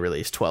that it only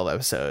released 12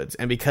 episodes.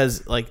 And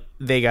because like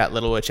they got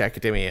Little Witch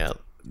Academia,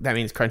 that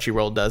means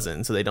Crunchyroll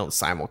doesn't, so they don't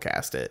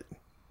simulcast it.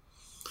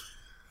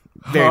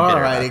 Very bitter.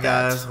 Alrighty,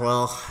 guys.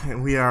 Well,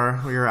 we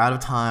are out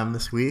of time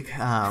this week.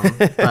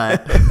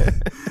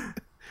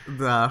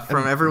 But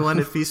from everyone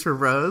at Feast for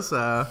Bros,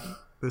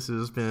 this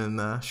has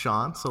been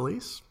Sean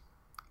Solis,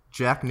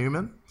 Jack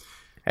Newman.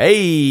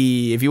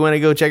 Hey, if you want to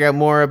go check out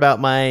more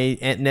about my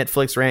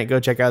Netflix rant, go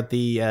check out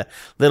the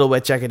Little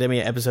Witch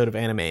Academia episode of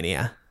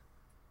Animania.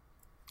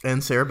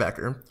 And Sarah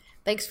Becker.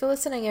 Thanks for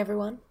listening,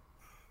 everyone.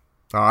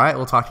 All right,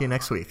 we'll talk to you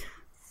next week.